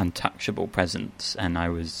serene, untouchable presence, and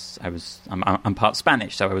I'm part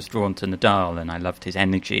Spanish, so I was drawn to Nadal, and I loved his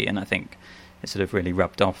energy, and I think it sort of really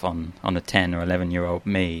rubbed off on a 10 or 11-year-old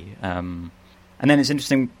me. And then it's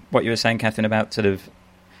interesting what you were saying, Catherine, about sort of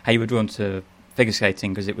how you were drawn to figure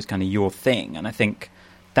skating because it was kind of your thing, and I think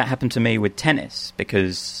that happened to me with tennis,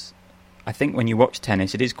 because I think when you watch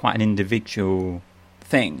tennis, it is quite an individual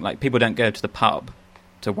thing. Like, people don't go to the pub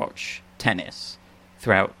to watch tennis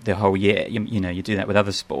throughout the whole year. You do that with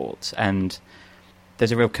other sports. And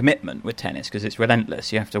there's a real commitment with tennis because it's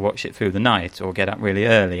relentless. You have to watch it through the night or get up really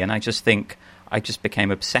early. And I just think I just became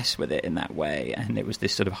obsessed with it in that way. And it was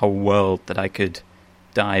this sort of whole world that I could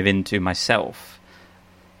dive into myself.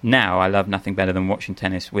 Now I love nothing better than watching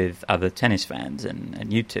tennis with other tennis fans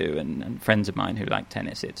and you two and friends of mine who like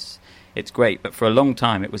tennis. It's great. But for a long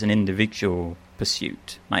time it was an individual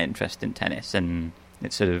pursuit, my interest in tennis. And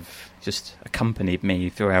it sort of just accompanied me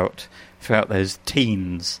throughout those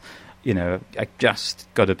teens. You know, I just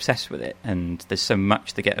got obsessed with it, and there's so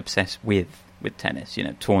much to get obsessed with tennis. You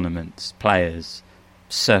know, tournaments, players,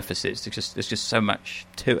 surfaces. There's just so much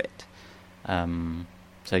to it.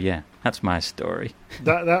 So yeah, that's my story.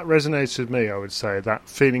 That resonates with me. I would say that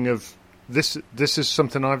feeling of this is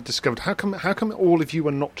something I've discovered. How come all of you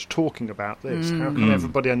are not talking about this? How come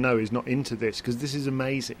everybody I know is not into this? Because this is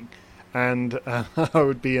amazing, and I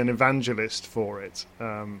would be an evangelist for it.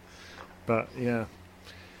 But yeah.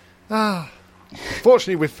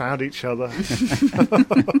 Fortunately, we've found each other.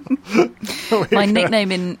 My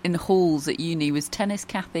nickname in halls at uni was Tennis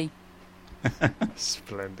Kathy.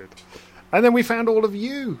 Splendid. And then we found all of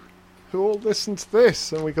you who all listened to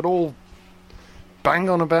this, and we could all bang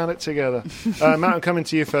on about it together. Matt, I'm coming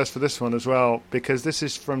to you first for this one as well, because this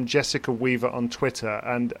is from Jessica Weaver on Twitter,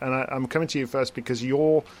 and I'm coming to you first because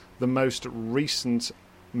you're the most recent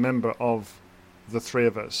member of the three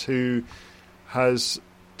of us who has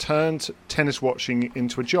turned tennis watching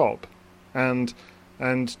into a job, and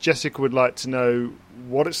Jessica would like to know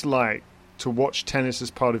what it's like to watch tennis as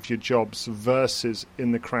part of your jobs versus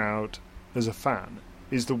in the crowd as a fan.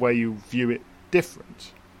 Is the way you view it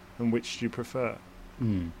different, and which do you prefer?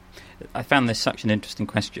 I found this such an interesting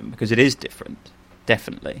question because it is different,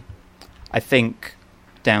 definitely. I think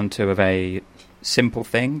down to a very simple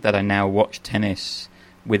thing that I now watch tennis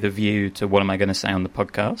with a view to what am I going to say on the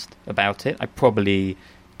podcast about it. I probably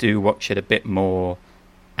do watch it a bit more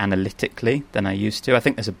analytically than I used to. I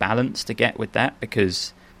think there's a balance to get with that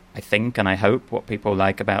because I think and I hope what people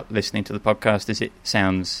like about listening to the podcast is it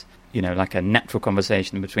sounds, you know, like a natural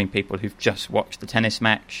conversation between people who've just watched the tennis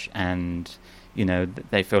match and, you know,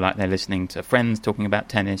 they feel like they're listening to friends talking about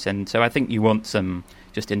tennis. And so I think you want some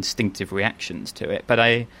just instinctive reactions to it. But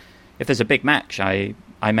if there's a big match, I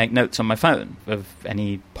make notes on my phone of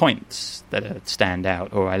any points that stand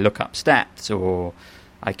out, or I look up stats, or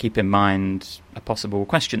I keep in mind a possible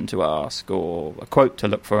question to ask or a quote to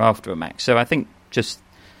look for after a match. So I think just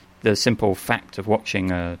the simple fact of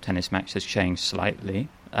watching a tennis match has changed slightly.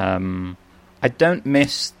 I don't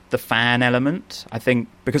miss the fan element. I think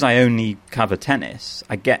because I only cover tennis,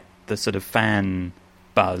 I get the sort of fan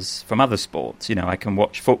buzz from other sports. You know, I can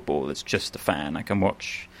watch football as just a fan. I can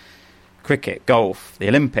watch cricket, golf, the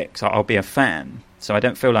Olympics. I'll be a fan. So I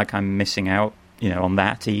don't feel like I'm missing out, you know, on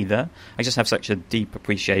that either. I just have such a deep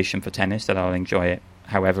appreciation for tennis that I'll enjoy it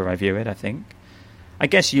however I view it, I think. I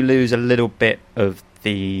guess you lose a little bit of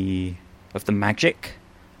the magic,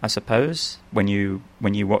 I suppose, when you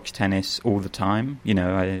watch tennis all the time. You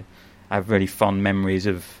know, I have really fond memories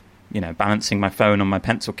of, you know, balancing my phone on my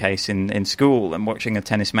pencil case in school and watching a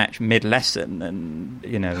tennis match mid-lesson and,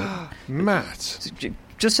 you know... Matt!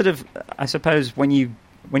 Just sort of, I suppose, when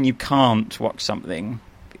you can't watch something,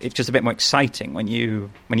 it's just a bit more exciting when you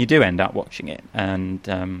do end up watching it. And,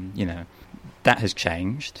 you know, that has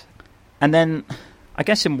changed. And then... I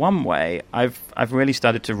guess in one way, I've really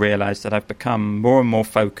started to realise that I've become more and more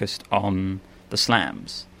focused on the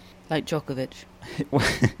slams. Like Djokovic.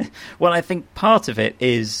 Well, I think part of it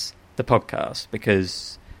is the podcast,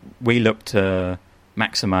 because we look to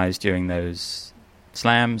maximise during those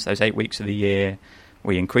slams, those 8 weeks of the year.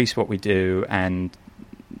 We increase what we do, and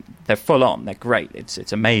they're full on. They're great.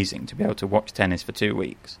 It's amazing to be able to watch tennis for 2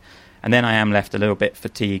 weeks. And then I am left a little bit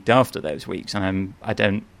fatigued after those weeks, and I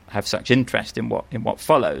don't have such interest in what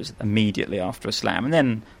follows immediately after a slam, and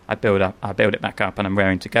then I build it back up and I'm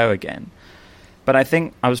raring to go again. But I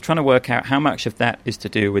think I was trying to work out how much of that is to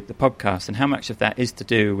do with the podcast and how much of that is to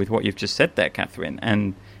do with what you've just said there, Catherine.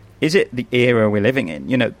 And is it the era we're living in?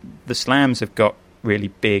 You know, the slams have got really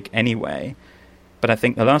big anyway, but I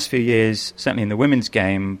think the last few years, certainly in the women's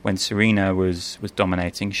game, when Serena was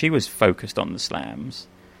dominating, she was focused on the slams,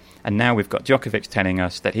 and now we've got Djokovic telling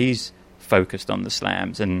us that he's focused on the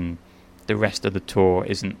slams and the rest of the tour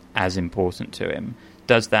isn't as important to him.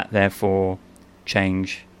 Does that therefore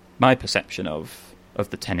change my perception of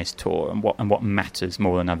the tennis tour and what matters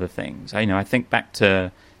more than other things? I think back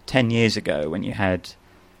to 10 years ago when you had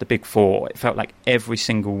the Big Four. It felt like every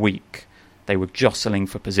single week they were jostling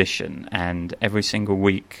for position, and every single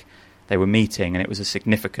week they were meeting, and it was a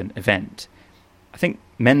significant event. I think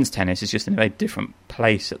men's tennis is just in a very different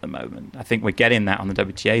place at the moment. I think we're getting that on the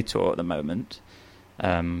WTA tour at the moment.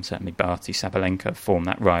 Certainly Barty, Sabalenka formed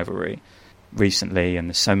that rivalry recently, and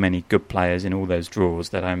there's so many good players in all those draws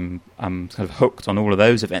that I'm kind of hooked on all of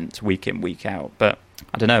those events week in, week out. But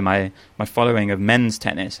I don't know, my following of men's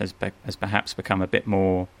tennis has perhaps become a bit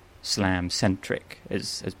more slam-centric.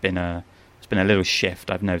 Has been a little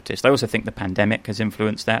shift, I've noticed. I also think the pandemic has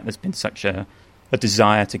influenced that. There's been such a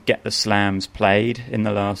desire to get the slams played in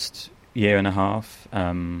the last year and a half,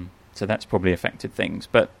 so that's probably affected things.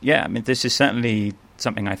 But yeah, I mean, this is certainly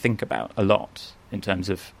something I think about a lot in terms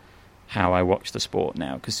of how I watch the sport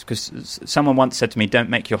now, because someone once said to me, don't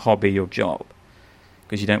make your hobby your job,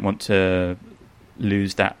 because you don't want to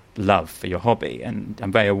lose that love for your hobby. And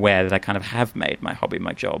I'm very aware that I kind of have made my hobby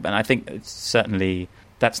my job, and I think it's certainly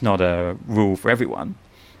that's not a rule for everyone,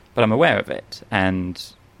 but I'm aware of it, and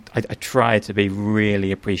I try to be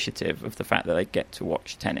really appreciative of the fact that I get to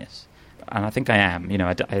watch tennis, and I think I am. You know,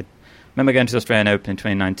 I remember going to the Australian Open in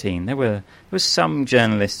 2019. There were some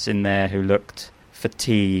journalists in there who looked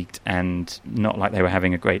fatigued and not like they were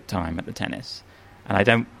having a great time at the tennis, and I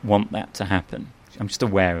don't want that to happen. I'm just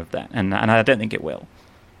aware of that, and I don't think it will,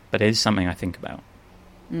 but it is something I think about.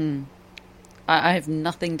 I have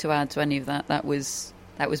nothing to add to any of that. That was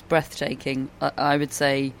breathtaking. I would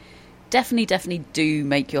say definitely do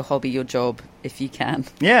make your hobby your job if you can.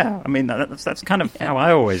 Yeah, I mean that's kind of how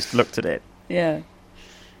I always looked at it. Yeah.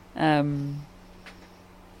 Yeah,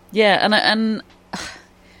 and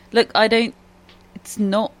look, I don't. It's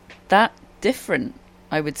not that different,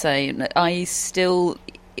 I would say. I still,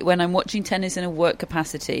 when I'm watching tennis in a work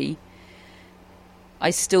capacity,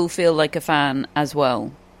 I still feel like a fan as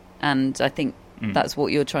well. And I think that's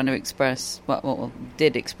what you're trying to express, well,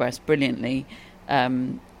 did express brilliantly.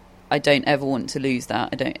 I don't ever want to lose that.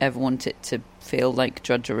 I don't ever want it to feel like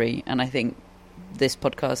drudgery. And I think this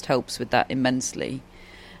podcast helps with that immensely.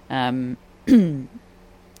 Yeah,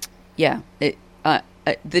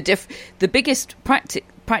 the biggest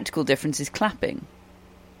practical difference is clapping.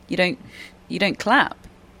 You don't clap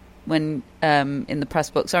when in the press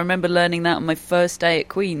box. I remember learning that on my first day at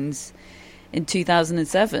Queen's in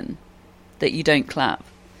 2007, that you don't clap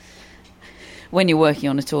when you're working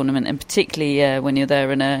on a tournament, and particularly when you're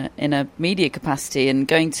there in a media capacity. And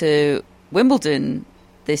going to Wimbledon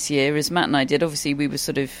this year, as Matt and I did, obviously we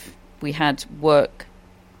had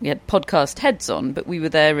podcast heads on, but we were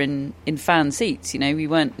there in fan seats. You know, we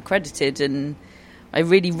weren't accredited, and I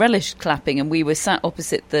really relished clapping. And we were sat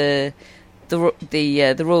opposite the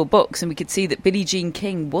Royal Box, and we could see that Billie Jean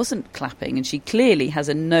King wasn't clapping, and she clearly has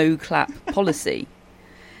a no clap policy,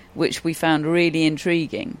 which we found really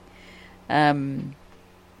intriguing.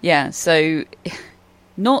 Yeah, so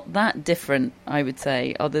not that different, I would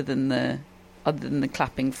say, other than the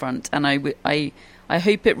clapping front, and I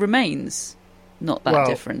hope it remains not that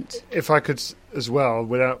different. If I could as well, I'm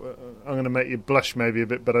going to make you blush maybe a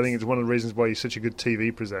bit, but I think it's one of the reasons why you're such a good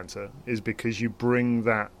TV presenter is because you bring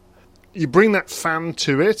that fan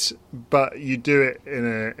to it, but you do it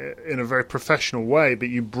in a very professional way. But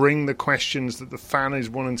you bring the questions that the fan is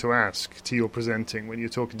wanting to ask to your presenting when you're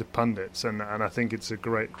talking to pundits, and I think it's a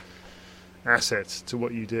great asset to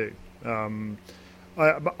what you do.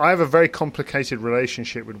 I have a very complicated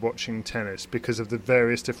relationship with watching tennis because of the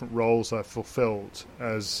various different roles I've fulfilled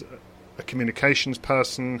as a communications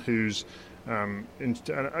person who's and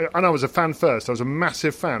I was a fan first. I was a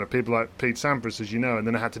massive fan of people like Pete Sampras, as you know, and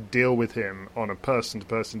then I had to deal with him on a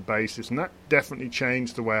person-to-person basis, and that definitely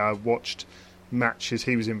changed the way I watched matches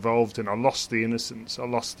he was involved in. I lost the innocence. I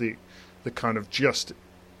lost the kind of just,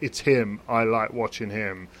 it's him, I like watching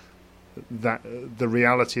him. That the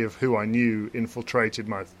reality of who I knew infiltrated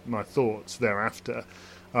my thoughts thereafter.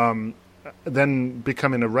 Then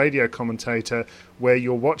becoming a radio commentator where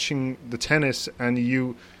you're watching the tennis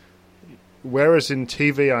and whereas in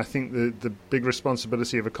TV, I think the big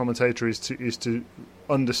responsibility of a commentator is to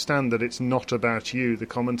understand that it's not about you, the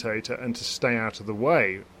commentator, and to stay out of the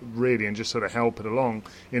way, really, and just sort of help it along.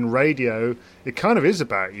 In radio, it kind of is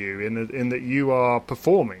about you in that you are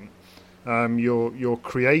performing. You're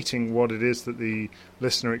creating what it is that the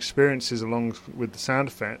listener experiences along with the sound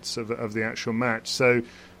effects of the actual match. So,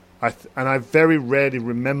 I very rarely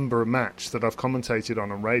remember a match that I've commentated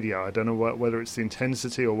on radio. I don't know whether it's the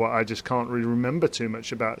intensity or what. I just can't really remember too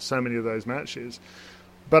much about so many of those matches.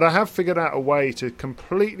 But I have figured out a way to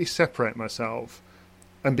completely separate myself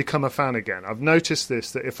and become a fan again. I've noticed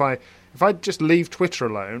this, that if I just leave Twitter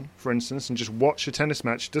alone, for instance, and just watch a tennis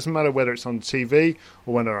match, it doesn't matter whether it's on TV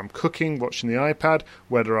or whether I'm cooking, watching the iPad,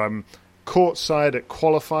 whether I'm courtside at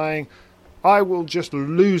qualifying, I will just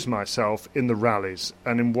lose myself in the rallies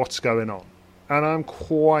and in what's going on. And I'm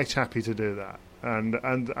quite happy to do that. And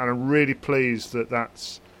I'm really pleased that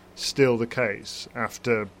that's still the case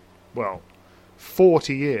after,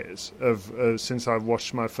 40 years of since I've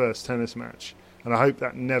watched my first tennis match, and I hope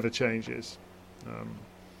that never changes,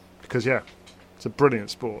 because it's a brilliant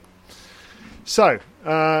sport. So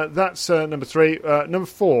that's number 3. Number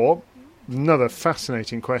 4, another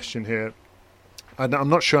fascinating question here. And I'm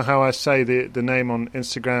not sure how I say the name on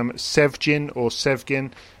Instagram. Sevgin or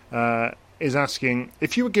Sevgin is asking,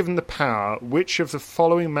 if you were given the power, which of the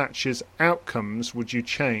following matches' outcomes would you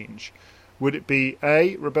change? Would it be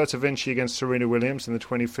A, Roberta Vinci against Serena Williams in the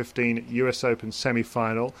 2015 US Open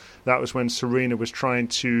semi-final? That was when Serena was trying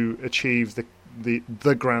to achieve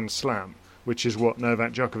the Grand Slam, which is what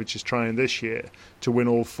Novak Djokovic is trying this year, to win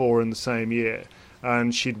all 4 in the same year.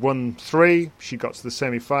 And she'd won 3, she got to the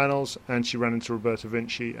semi-finals, and she ran into Roberta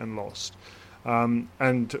Vinci and lost.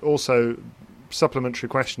 And also, supplementary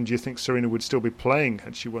question, do you think Serena would still be playing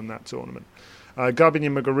had she won that tournament? Garbiñe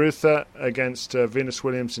Muguruza against Venus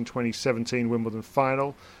Williams in 2017 Wimbledon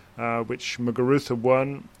final, which Muguruza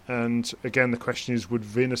won. And again, the question is, would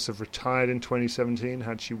Venus have retired in 2017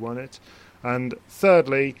 had she won it? And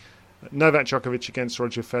thirdly, Novak Djokovic against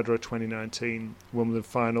Roger Federer 2019 Wimbledon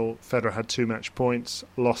final. Federer had 2 match points,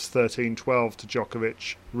 lost 13-12 to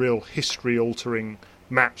Djokovic. Real history-altering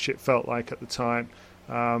match, it felt like at the time.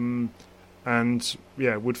 And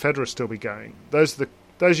would Federer still be going? Those are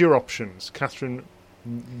your options, Catherine.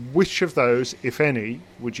 Which of those, if any,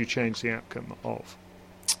 would you change the outcome of?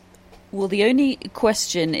 Well, the only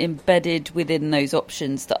question embedded within those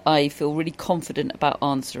options that I feel really confident about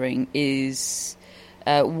answering is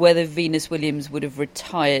whether Venus Williams would have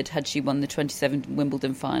retired had she won the 2017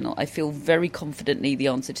 Wimbledon final. I feel very confidently the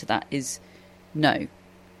answer to that is no.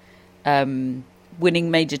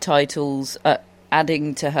 Winning major titles,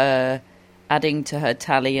 adding to her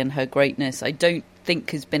tally and her greatness, I don't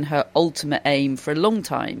think has been her ultimate aim for a long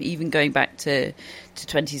time, even going back to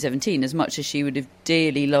 2017. As much as she would have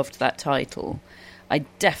dearly loved that title, I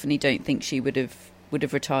definitely don't think she would have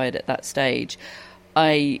retired at that stage.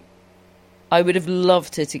 I would have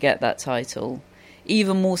loved her to get that title,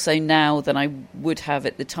 even more so now than I would have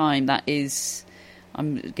at the time. That is,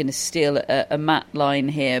 I'm going to steal a Matt line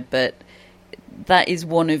here, but that is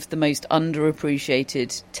one of the most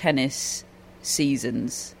underappreciated tennis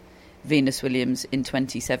seasons, Venus Williams in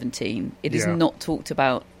 2017. It is not talked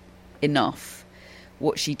about enough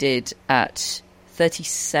what she did at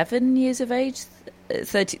 37 years of age,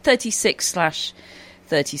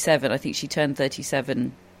 36/37. I think she turned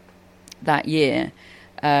 37 that year.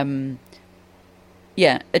 A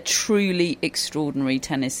truly extraordinary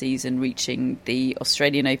tennis season, reaching the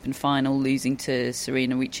Australian Open final, losing to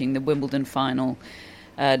Serena, reaching the Wimbledon final,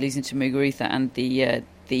 losing to Muguruza, and the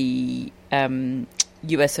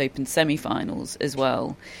US Open semi-finals as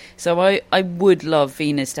well. So I would love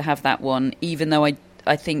Venus to have that one, even though I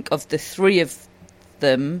think of the 3 of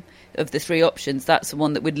them, of the 3 options, that's the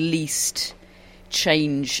one that would least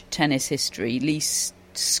change tennis history, least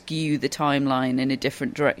skew the timeline in a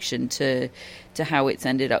different direction to how it's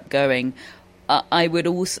ended up going. I would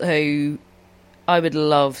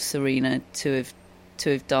love Serena to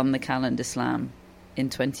have done the Calendar Slam in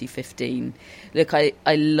 2015. Look, I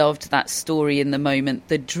loved that story in the moment,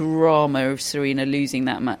 the drama of Serena losing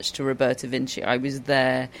that match to Roberta Vinci. I was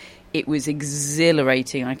there. It was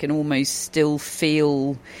exhilarating. I can almost still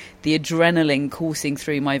feel the adrenaline coursing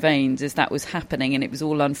through my veins as that was happening, and it was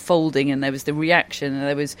all unfolding, and there was the reaction, and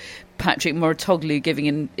there was Patrick Mouratoglou giving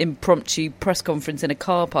an impromptu press conference in a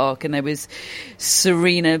car park, and there was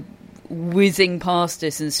Serena whizzing past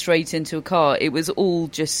us and straight into a car. It was all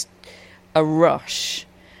just a rush.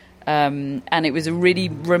 And it was a really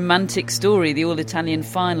romantic story, the All-Italian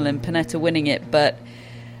final and Panetta winning it, but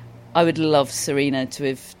I would love Serena to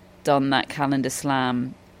have done that Calendar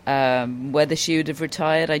Slam. Whether she would have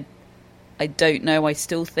retired, I don't know. I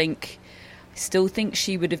still think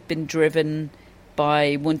she would have been driven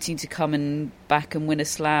by wanting to come back and win a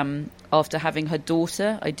slam after having her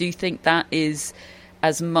daughter. I do think that is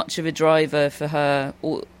as much of a driver for her,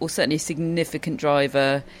 or certainly a significant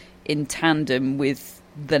driver in tandem with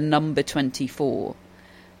the number 24.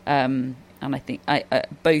 And I think I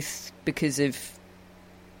both because of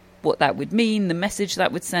what that would mean, the message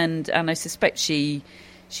that would send, and I suspect she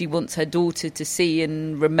wants her daughter to see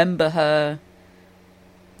and remember her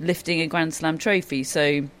lifting a Grand Slam trophy.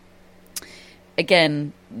 So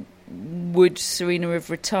again, would Serena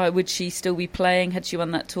have retired? Would she still be playing had she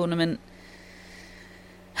won that tournament?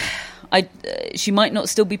 She might not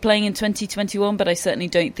still be playing in 2021, but I certainly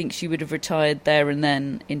don't think she would have retired there and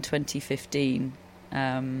then in 2015.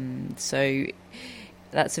 So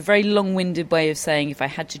that's a very long-winded way of saying if I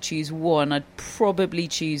had to choose one, I'd probably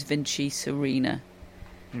choose Vinci Serena.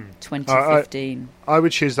 2015. I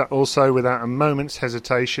would choose that also without a moment's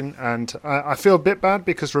hesitation. And I feel a bit bad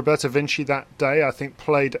because Roberta Vinci that day, I think,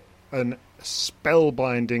 played an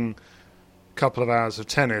spellbinding couple of hours of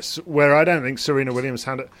tennis where I don't think Serena Williams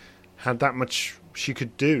had that much she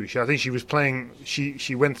could do. I think she was playing.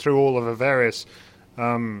 She went through all of her various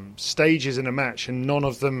stages in a match, and none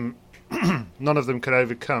of them could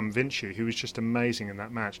overcome Vinci, who was just amazing in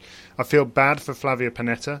that match. I feel bad for Flavia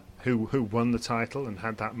Pennetta, who won the title and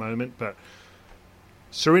had that moment, but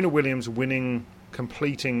Serena Williams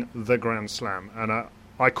completing the Grand Slam, and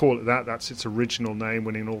I call it that. That's its original name,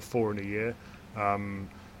 winning all 4 in a year.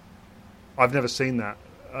 I've never seen that.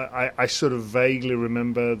 I sort of vaguely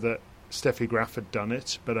remember that Steffi Graf had done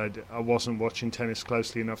it, but I wasn't watching tennis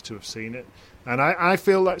closely enough to have seen it. And I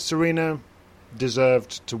feel like Serena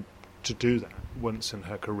deserved to do that once in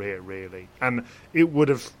her career, really. And it would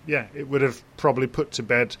have probably put to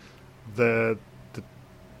bed the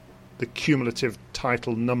cumulative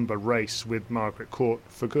title number race with Margaret Court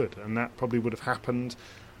for good. And that probably would have happened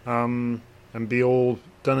and be all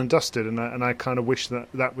done and dusted. And I kind of wish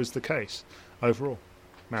that was the case overall.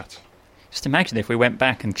 Matt? Just imagine if we went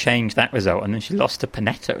back and changed that result and then she lost to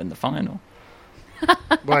Pennetta in the final.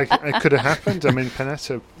 Well, it could have happened. I mean,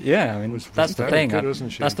 Pennetta. Yeah, I mean, that's the thing. Good,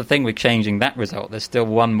 wasn't she? That's the thing with changing that result. There's still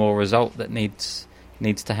one more result that needs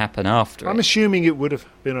to happen after. I'm assuming it would have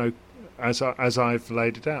been as I've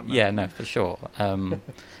laid it out. Matt. Yeah, no, for sure.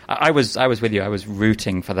 I was with you. I was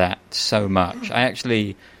rooting for that so much. I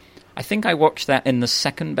think I watched that in the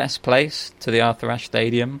second best place to the Arthur Ashe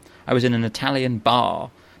Stadium. I was in an Italian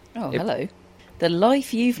bar. Oh, hello. The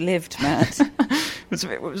life you've lived, Matt.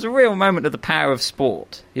 It was a real moment of the power of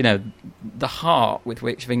sport. You know, the heart with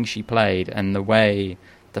which Vinci played and the way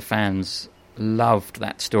the fans loved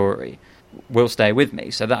that story will stay with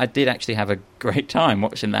me. So that I did actually have a great time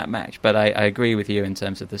watching that match. But I agree with you in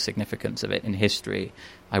terms of the significance of it in history.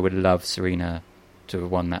 I would love Serena to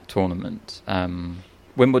have won that tournament.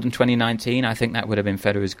 Wimbledon 2019, I think that would have been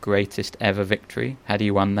Federer's greatest ever victory had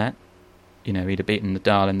he won that. You know, he'd have beaten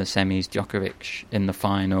Nadal in the semis, Djokovic in the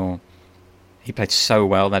final. He played so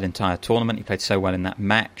well that entire tournament. He played so well in that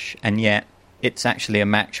match. And yet, it's actually a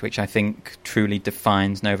match which I think truly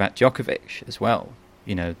defines Novak Djokovic as well.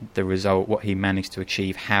 You know, the result, what he managed to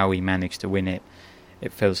achieve, how he managed to win it.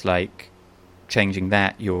 It feels like changing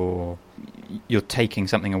that, you're taking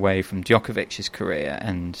something away from Djokovic's career.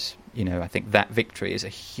 And, you know, I think that victory is a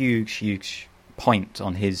huge, huge point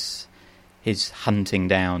on his hunting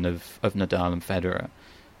down of Nadal and Federer.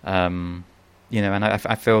 You know, and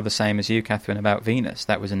I feel the same as you, Catherine, about Venus.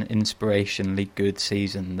 That was an inspirationally good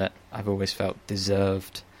season that I've always felt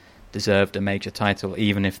deserved a major title,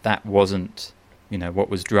 even if that wasn't, you know, what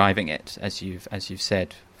was driving it, as you've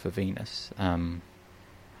said, for Venus.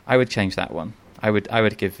 I would change that one. I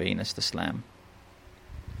would give Venus the slam.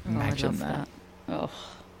 Imagine that. Oh.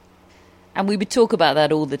 And we would talk about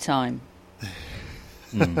that all the time.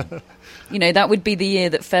 You know, that would be the year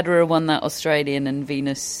that Federer won that Australian and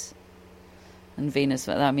Venus.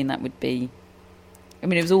 I mean, that would be. I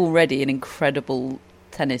mean, it was already an incredible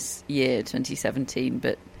tennis year, 2017.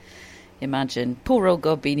 But imagine poor old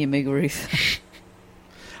Garbine Muguruza.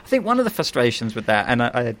 I think one of the frustrations with that, and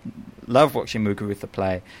I love watching Muguruza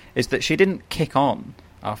play, is that she didn't kick on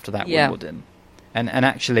after that Wimbledon, and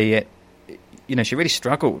actually it, you know, she really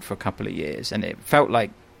struggled for a couple of years, and it felt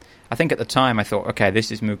like. I think at the time I thought, okay,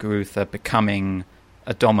 this is Muguruza becoming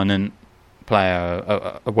a dominant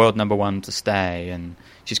player, a world number one to stay, and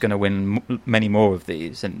she's going to win many more of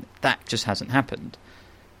these, and that just hasn't happened.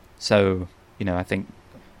 So, you know, I think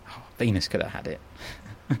Venus could have had it.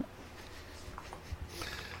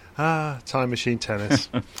 Time machine tennis.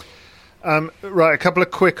 Right, a couple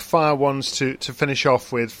of quick fire ones to finish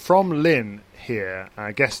off with. From Lynn here,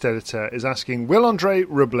 our guest editor, is asking, will Andrei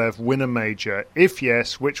Rublev win a major? If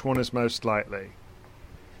yes, which one is most likely?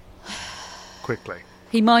 Quickly.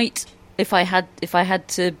 He might. If I had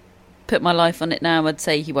to put my life on it now, I'd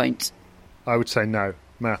say he won't. I would say no.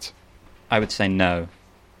 Matt? I would say no.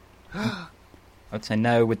 I'd say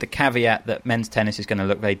no, with the caveat that men's tennis is going to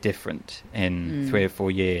look very different in 3 or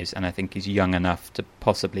 4 years, and I think he's young enough to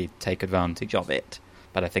possibly take advantage of it.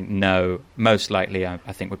 But I think no, most likely I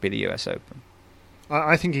think would be the US Open.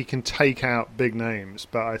 I think he can take out big names,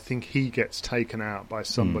 but I think he gets taken out by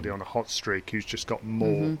somebody on a hot streak who's just got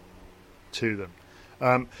more to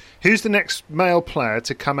them. Who's the next male player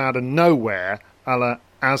to come out of nowhere, a la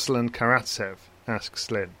Aslan Karatsev, asks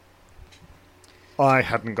Lynn. I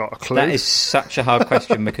hadn't got a clue. That is such a hard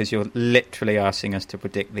question because you're literally asking us to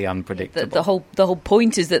predict the unpredictable. The whole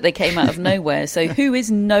point is that they came out of nowhere. So who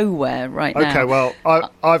is nowhere right now? Okay, well,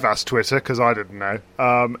 I've asked Twitter because I didn't know.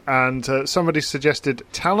 And somebody suggested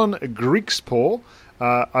Talon Griekspoor.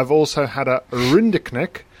 I've also had a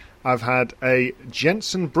Rundeknecht. I've had a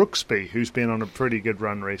Jensen Brooksby, who's been on a pretty good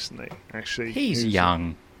run recently, actually. He's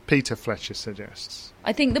young. Peter Fletcher suggests.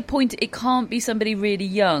 I think the point, it can't be somebody really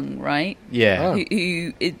young, right? Yeah.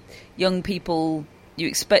 Young people, you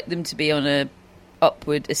expect them to be on a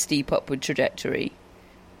steep upward trajectory.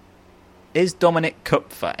 Is Dominic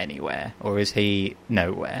Kupfer anywhere, or is he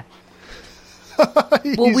nowhere?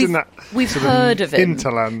 Well, we've heard of him.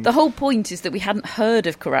 Hinterland. The whole point is that we hadn't heard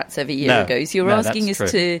of Karatsev a year ago, so you're asking us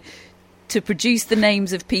to produce the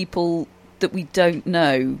names of people that we don't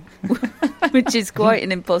know, which is quite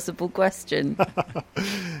an impossible question.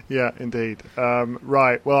 Yeah, indeed.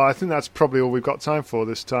 Right, well, I think that's probably all we've got time for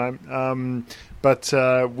this time. But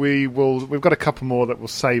we've got a couple more that we'll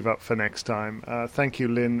save up for next time. Thank you,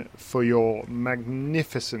 Lynn, for your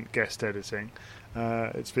magnificent guest editing.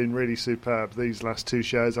 It's been really superb, these last two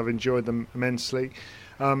shows. I've enjoyed them immensely.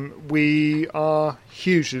 We are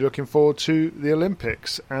hugely looking forward to the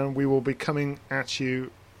Olympics, and we will be coming at you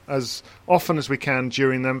as often as we can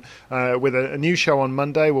during them with a new show on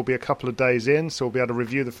Monday. We'll be a couple of days in, so we'll be able to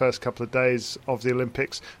review the first couple of days of the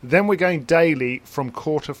Olympics. Then we're going daily from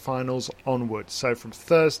quarterfinals onwards. So from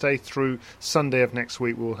Thursday through Sunday of next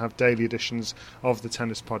week, we'll have daily editions of the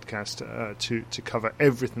Tennis Podcast to cover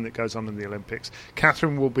everything that goes on in the Olympics.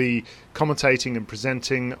 Catherine will be commentating and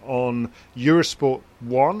presenting on Eurosport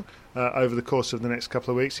 1 over the course of the next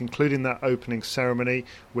couple of weeks, including that opening ceremony,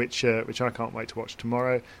 which I can't wait to watch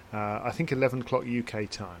tomorrow. I think 11 o'clock UK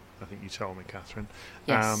time, I think you told me, Catherine.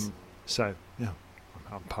 Yes. So, yeah,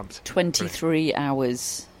 I'm pumped. 23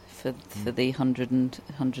 hours for the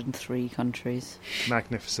 103 countries.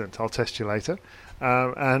 Magnificent. I'll test you later.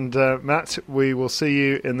 And Matt, we will see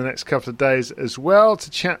you in the next couple of days as well to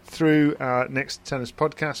chat through our next Tennis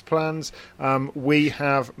Podcast plans. We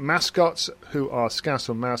have mascots who are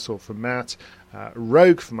Scousel Mousel for Matt,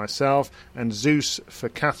 Rogue for myself, and Zeus for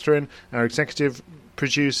Catherine. Our executive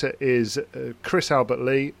producer is Chris Albert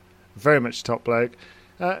Lee, very much top bloke.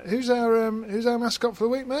 Who's our mascot for the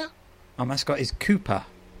week, Matt? Our mascot is Cooper.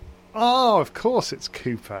 Oh, of course it's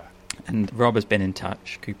Cooper. And Rob has been in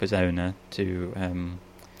touch, Cooper's owner, to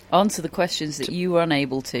answer the questions that you were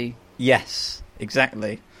unable to. Yes,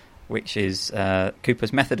 exactly. Which is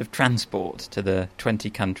Cooper's method of transport to the 20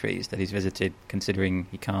 countries that he's visited, considering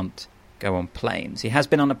he can't go on planes. He has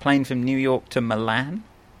been on a plane from New York to Milan,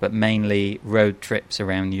 but mainly road trips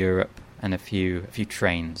around Europe and a few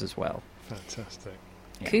trains as well. Fantastic.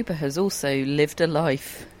 Yeah. Cooper has also lived a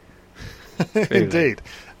life. Indeed.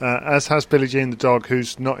 As has Billie Jean the dog,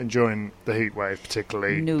 who's not enjoying the heat wave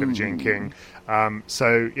particularly. No. Billie Jean King.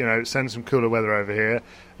 So, send some cooler weather over here,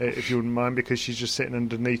 if you wouldn't mind, because she's just sitting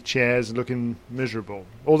underneath chairs and looking miserable.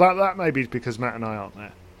 Or that may be because Matt and I aren't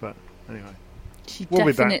there. But anyway. She we'll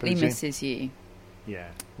definitely misses you. Yeah,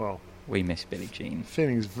 well. We miss Billie Jean.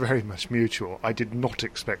 Feelings very much mutual. I did not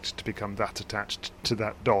expect to become that attached to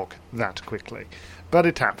that dog that quickly. But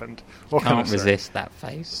it happened. What Can't resist that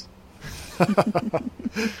face.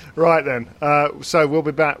 Right then, so we'll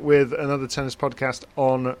be back with another Tennis Podcast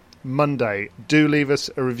on Monday. Do leave us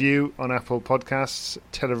a review on Apple Podcasts.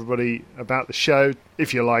 Tell everybody about the show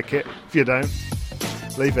if you like it. If you don't,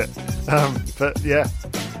 leave it. But yeah,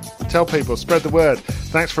 tell people, spread the word.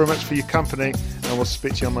 Thanks very much for your company, and we'll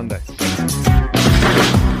speak to you on Monday.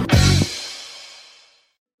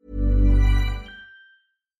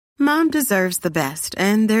 Mom deserves the best,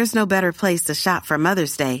 and there's no better place to shop for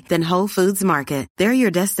Mother's Day than Whole Foods Market. They're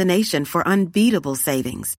your destination for unbeatable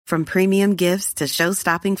savings, from premium gifts to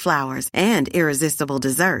show-stopping flowers and irresistible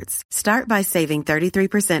desserts. Start by saving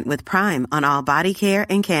 33% with Prime on all body care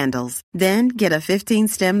and candles. Then get a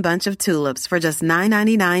 15-stem bunch of tulips for just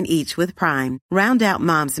 $9.99 each with Prime. Round out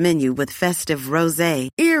Mom's menu with festive rosé,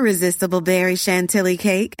 irresistible berry chantilly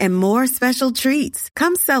cake, and more special treats.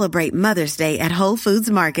 Come celebrate Mother's Day at Whole Foods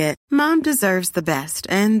Market. Mom deserves the best,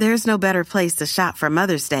 and there's no better place to shop for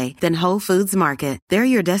Mother's Day than Whole Foods Market. They're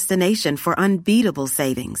your destination for unbeatable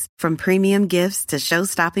savings, from premium gifts to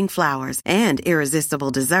show-stopping flowers and irresistible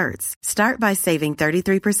desserts. Start by saving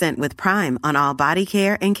 33% with Prime on all body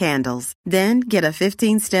care and candles. Then get a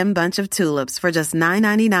 15-stem bunch of tulips for just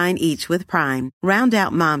 $9.99 each with Prime. Round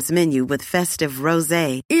out Mom's menu with festive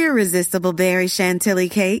rosé, irresistible berry chantilly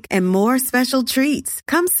cake, and more special treats.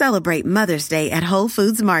 Come celebrate Mother's Day at Whole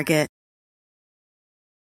Foods Market.